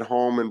puppy at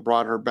home and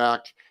brought her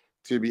back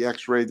to be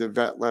x-rayed. The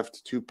vet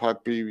left 2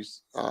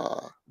 puppies.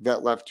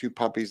 Left 2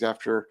 puppies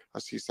after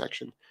a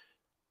C-section.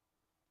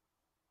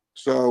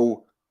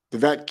 So the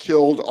vet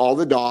killed all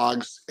the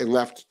dogs and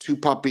left 2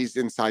 puppies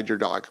inside your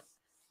dog.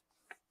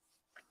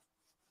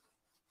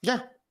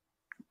 Yeah.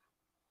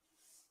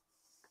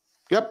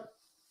 Yep.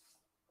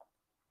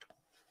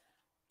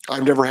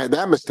 I've never had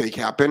that mistake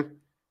happen.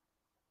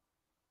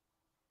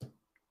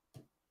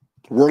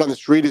 Word on the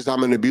street is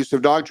I'm an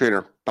abusive dog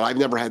trainer, but I've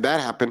never had that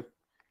happen.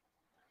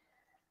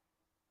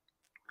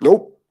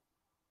 Nope.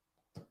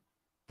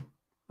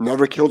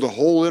 Never killed a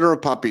whole litter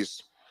of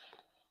puppies.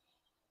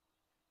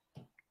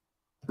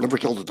 Never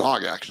killed a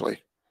dog,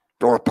 actually,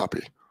 nor a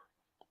puppy.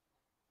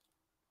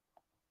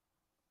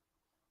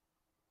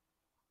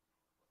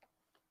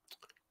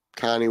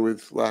 Connie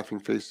with laughing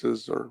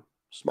faces or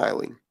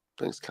smiling.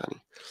 Thanks,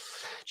 Connie.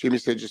 Jamie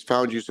said, just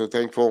found you, so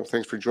thankful.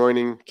 Thanks for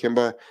joining.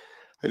 Kimba,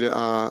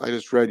 I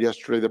just read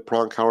yesterday that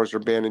prong collars are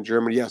banned in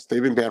Germany. Yes,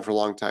 they've been banned for a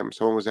long time.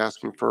 Someone was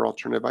asking for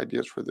alternative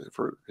ideas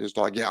for his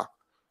dog. Yeah.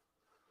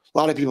 A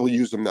lot of people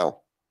use them,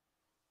 though.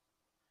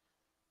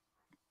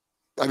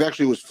 I've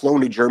actually was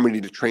flown to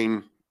Germany to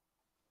train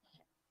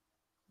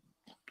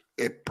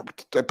a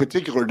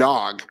particular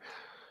dog,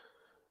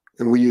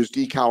 and we used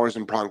e-collars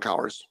and prong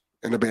collars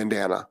and a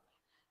bandana.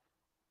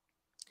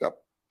 Yep.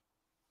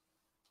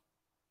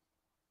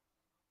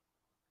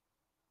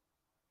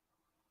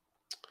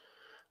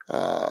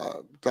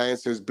 Diane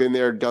says, been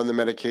there, done the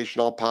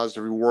medication, all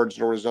positive rewards,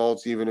 no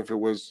results. Even if it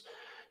was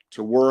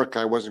to work,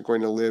 I wasn't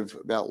going to live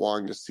that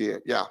long to see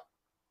it. Yeah.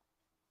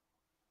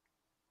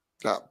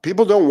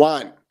 People don't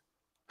want,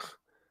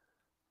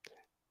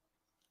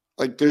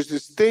 like, there's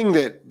this thing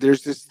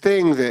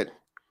that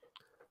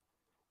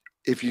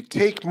if you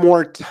take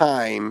more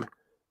time,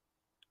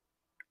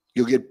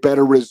 you'll get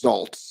better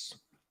results.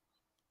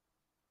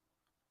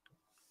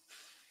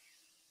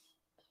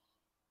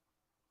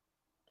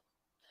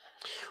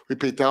 We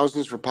paid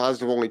thousands for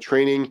positive only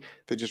training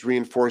that just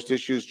reinforced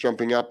issues,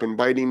 jumping up and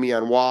biting me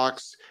on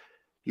walks.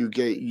 You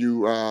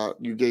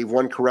gave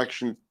one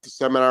correction to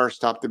seminar,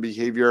 stopped the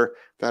behavior,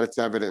 that it's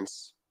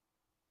evidence.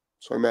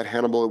 So I met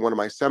Hannibal at one of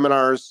my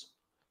seminars.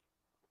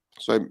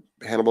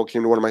 Hannibal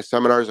came to one of my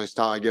seminars.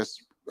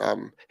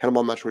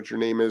 Hannibal, I'm not sure what your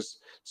name is.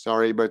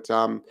 Sorry, but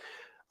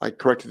I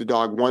corrected the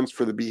dog once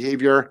for the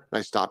behavior and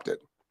I stopped it.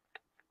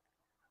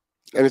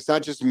 And it's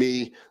not just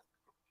me.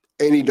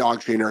 Any dog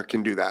trainer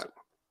can do that.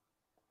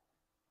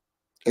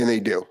 And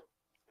they do.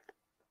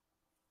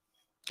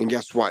 And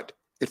guess what?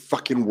 It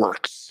fucking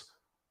works.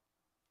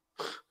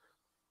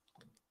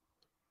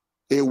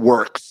 It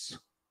works.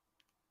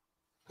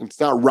 It's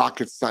not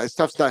rocket science.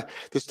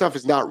 This stuff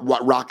is not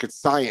rocket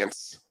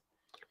science.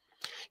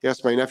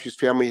 Yes, my nephew's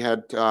family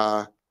had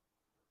Torb,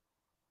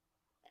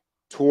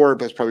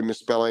 that's probably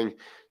misspelling,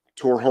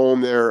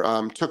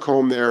 took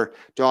home their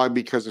dog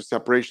because of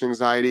separation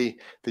anxiety.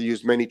 They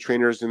used many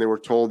trainers and they were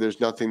told there's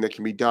nothing that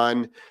can be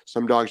done.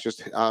 Some dogs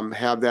just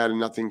have that and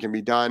nothing can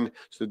be done.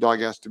 So the dog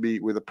has to be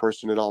with a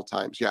person at all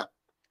times. Yeah.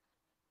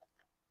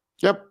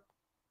 Yep.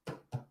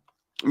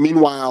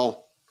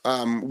 Meanwhile,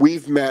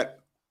 we've met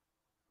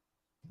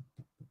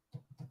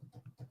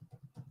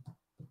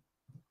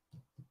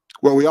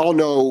well, we all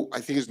know, I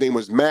think his name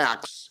was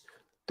Max,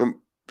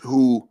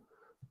 who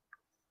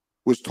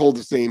was told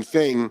the same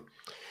thing,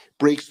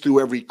 breaks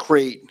through every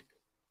crate,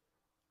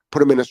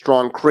 put him in a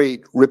strong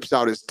crate, rips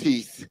out his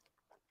teeth.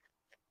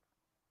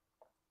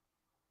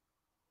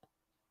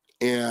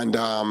 And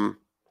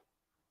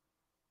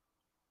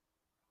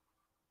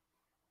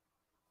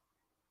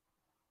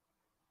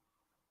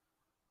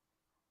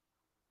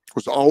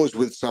was always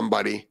with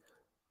somebody.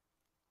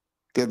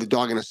 They had the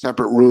dog in a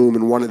separate room,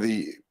 and one of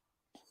the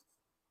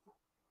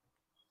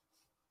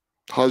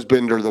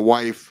husband or the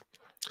wife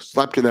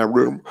slept in that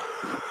room,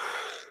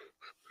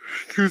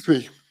 excuse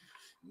me,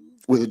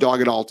 with the dog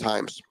at all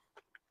times.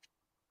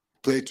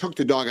 They took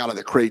the dog out of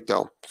the crate,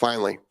 though,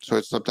 finally. So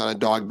it slept on a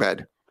dog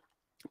bed.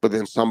 But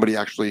then somebody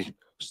actually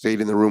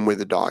stayed in the room with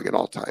the dog at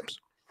all times.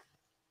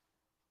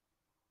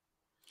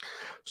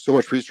 So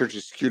much research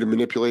is skewed and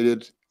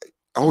manipulated.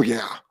 Oh,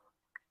 yeah.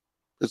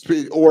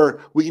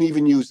 Or we can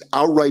even use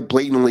outright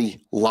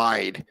blatantly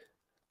lied,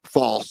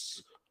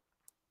 false.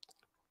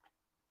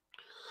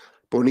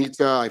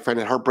 Bonita, I find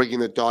it heartbreaking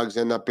that dogs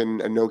end up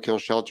in a no-kill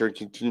shelter and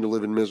continue to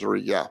live in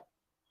misery. Yeah.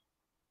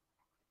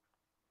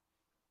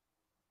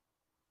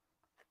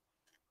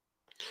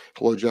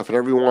 Hello, Jeff and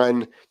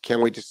everyone.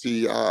 Can't wait to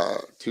see,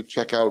 to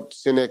check out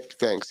Cynic.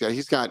 Thanks. Yeah,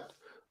 he's got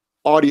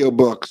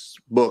audiobooks,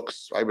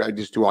 books. I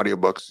just do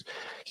audiobooks.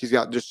 He's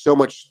got just so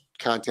much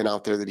content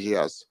out there that he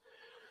has.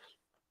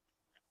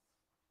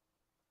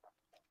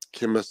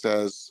 Kimba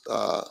says,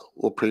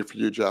 we'll pray for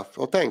you, Jeff.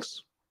 Oh,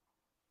 thanks.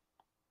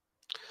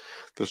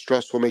 The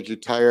stress will make you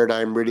tired.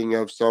 I'm reading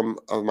of some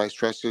of my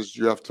stresses.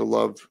 You have to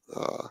love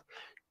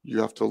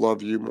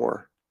you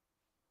more.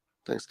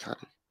 Thanks, Connie.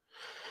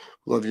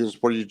 Love you and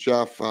support you,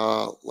 Jeff.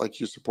 Like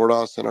you support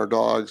us and our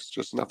dogs.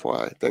 Just an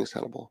FYI. Thanks,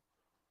 Hannibal.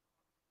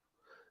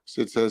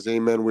 Sid says,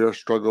 amen. We are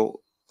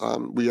struggle.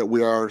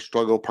 We are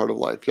struggle part of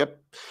life. Yep.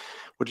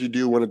 What do you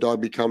do when a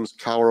dog becomes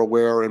cower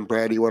aware? And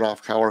Brady went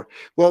off cower.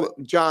 Well,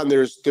 John,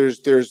 there's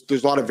a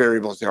lot of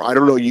variables there. I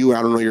don't know you.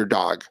 I don't know your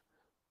dog.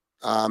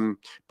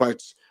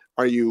 But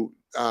are you?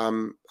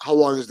 How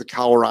long is the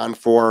cower on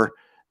for?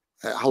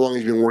 How long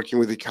have you been working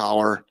with the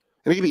cower?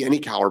 And it can be any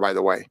cower, by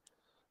the way.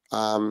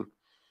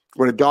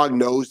 When a dog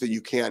knows that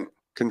you can't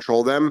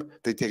control them,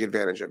 they take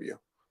advantage of you.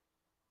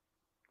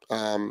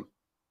 And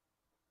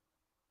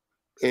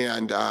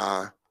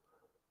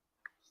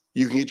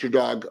you can get your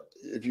dog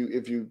if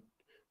you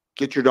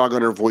get your dog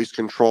under voice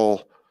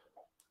control,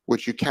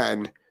 which you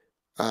can.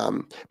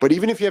 But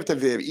even if you have to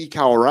have the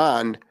e-collar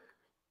on,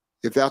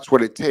 if that's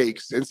what it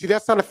takes, and see,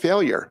 that's not a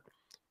failure,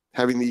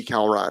 having the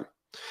e-collar on.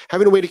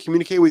 Having a way to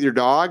communicate with your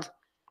dog,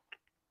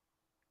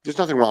 there's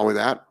nothing wrong with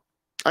that.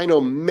 I know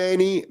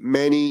many,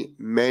 many,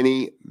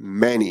 many,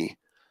 many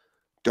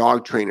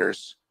dog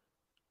trainers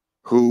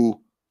who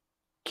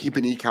keep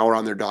an e-collar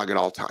on their dog at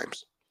all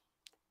times.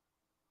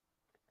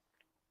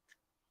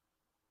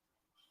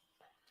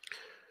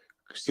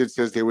 Sid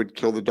says they would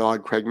kill the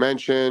dog Craig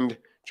mentioned.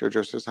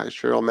 Jojo says, hi,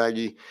 Cheryl,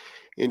 Maggie.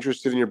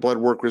 Interested in your blood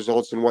work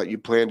results and what you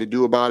plan to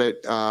do about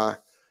it.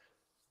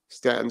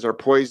 Statins are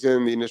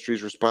poison. The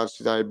industry's response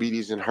to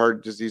diabetes and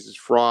heart disease is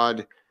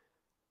fraud.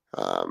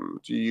 Do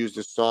you use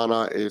the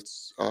sauna?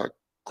 It's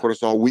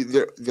cortisol.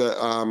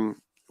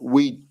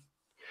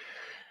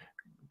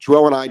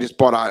 Joelle and I just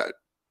bought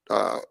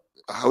a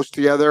house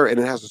together, and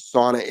it has a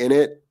sauna in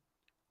it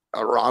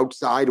or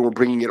outside, and we're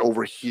bringing it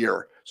over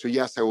here. So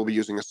yes, I will be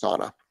using a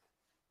sauna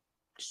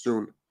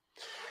soon.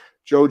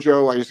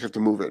 Jojo, I just have to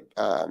move it.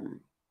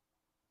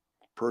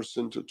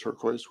 Person to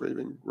turquoise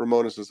waving.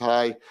 Ramona says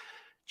hi.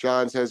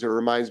 John says it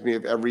reminds me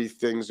of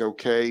Everything's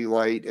Okay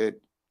light at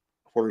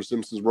Horace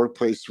Simpson's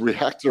workplace.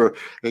 Reactor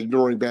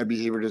ignoring bad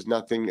behavior does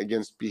nothing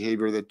against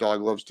behavior that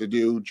dog loves to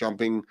do.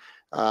 Jumping,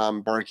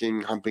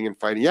 barking, humping, and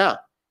fighting. Yeah.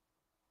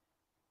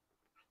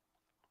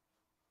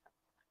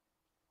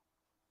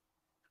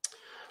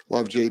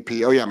 Love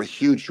JP. Oh yeah, I'm a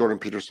huge Jordan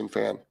Peterson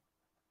fan.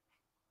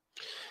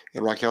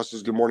 And Raquel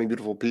says, good morning,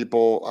 beautiful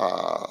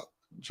people.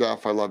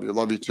 Jeff, I love you.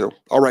 Love you too.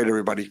 All right,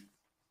 everybody.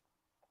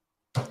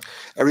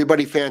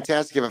 Everybody,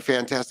 fantastic. Have a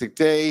fantastic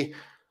day.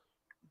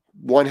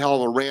 One hell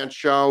of a rant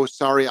show.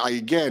 Sorry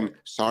I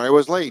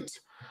was late.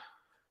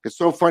 It's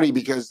so funny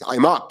because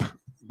I'm up,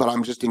 but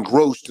I'm just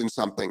engrossed in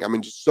something.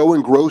 I'm just so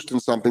engrossed in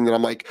something that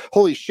I'm like,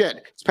 holy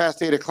shit, it's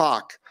past 8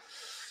 o'clock.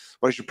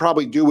 What I should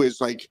probably do is,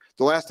 like,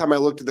 the last time I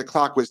looked at the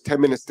clock was 10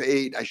 minutes to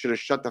 8. I should have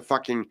shut the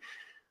fucking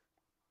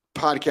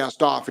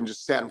podcast off and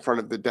just sat in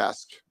front of the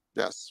desk.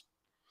 Yes.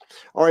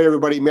 All right,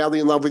 everybody,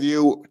 madly in love with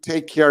you.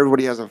 Take care.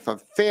 Everybody has a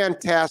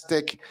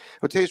fantastic,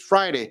 today's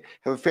Friday.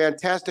 Have a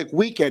fantastic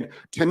weekend.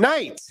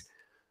 Tonight,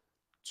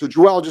 So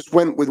Joelle just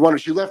went with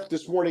she left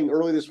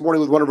early this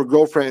morning with one of her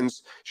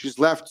girlfriends. She's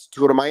left to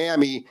go to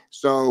Miami.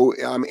 So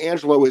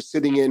Angelo is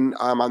sitting in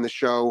on the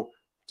show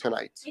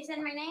tonight. You said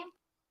my name?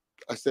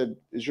 I said,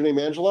 is your name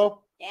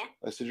Angelo? Yeah.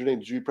 I said, your name,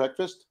 did you eat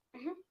breakfast?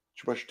 Mm-hmm. Did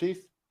you brush your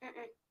teeth?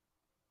 Mm-mm.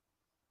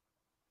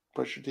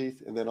 Brush your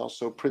teeth, and then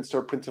also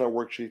start printing our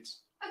worksheets.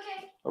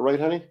 Okay. All right,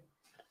 honey?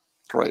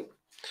 All right.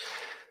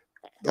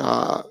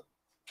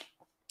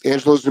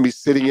 Angelo's going to be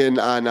sitting in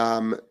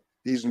on,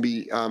 he's going to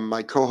be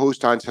my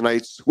co-host on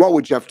tonight's What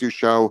Would Jeff Do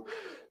show.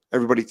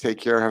 Everybody take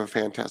care. Have a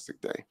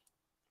fantastic day.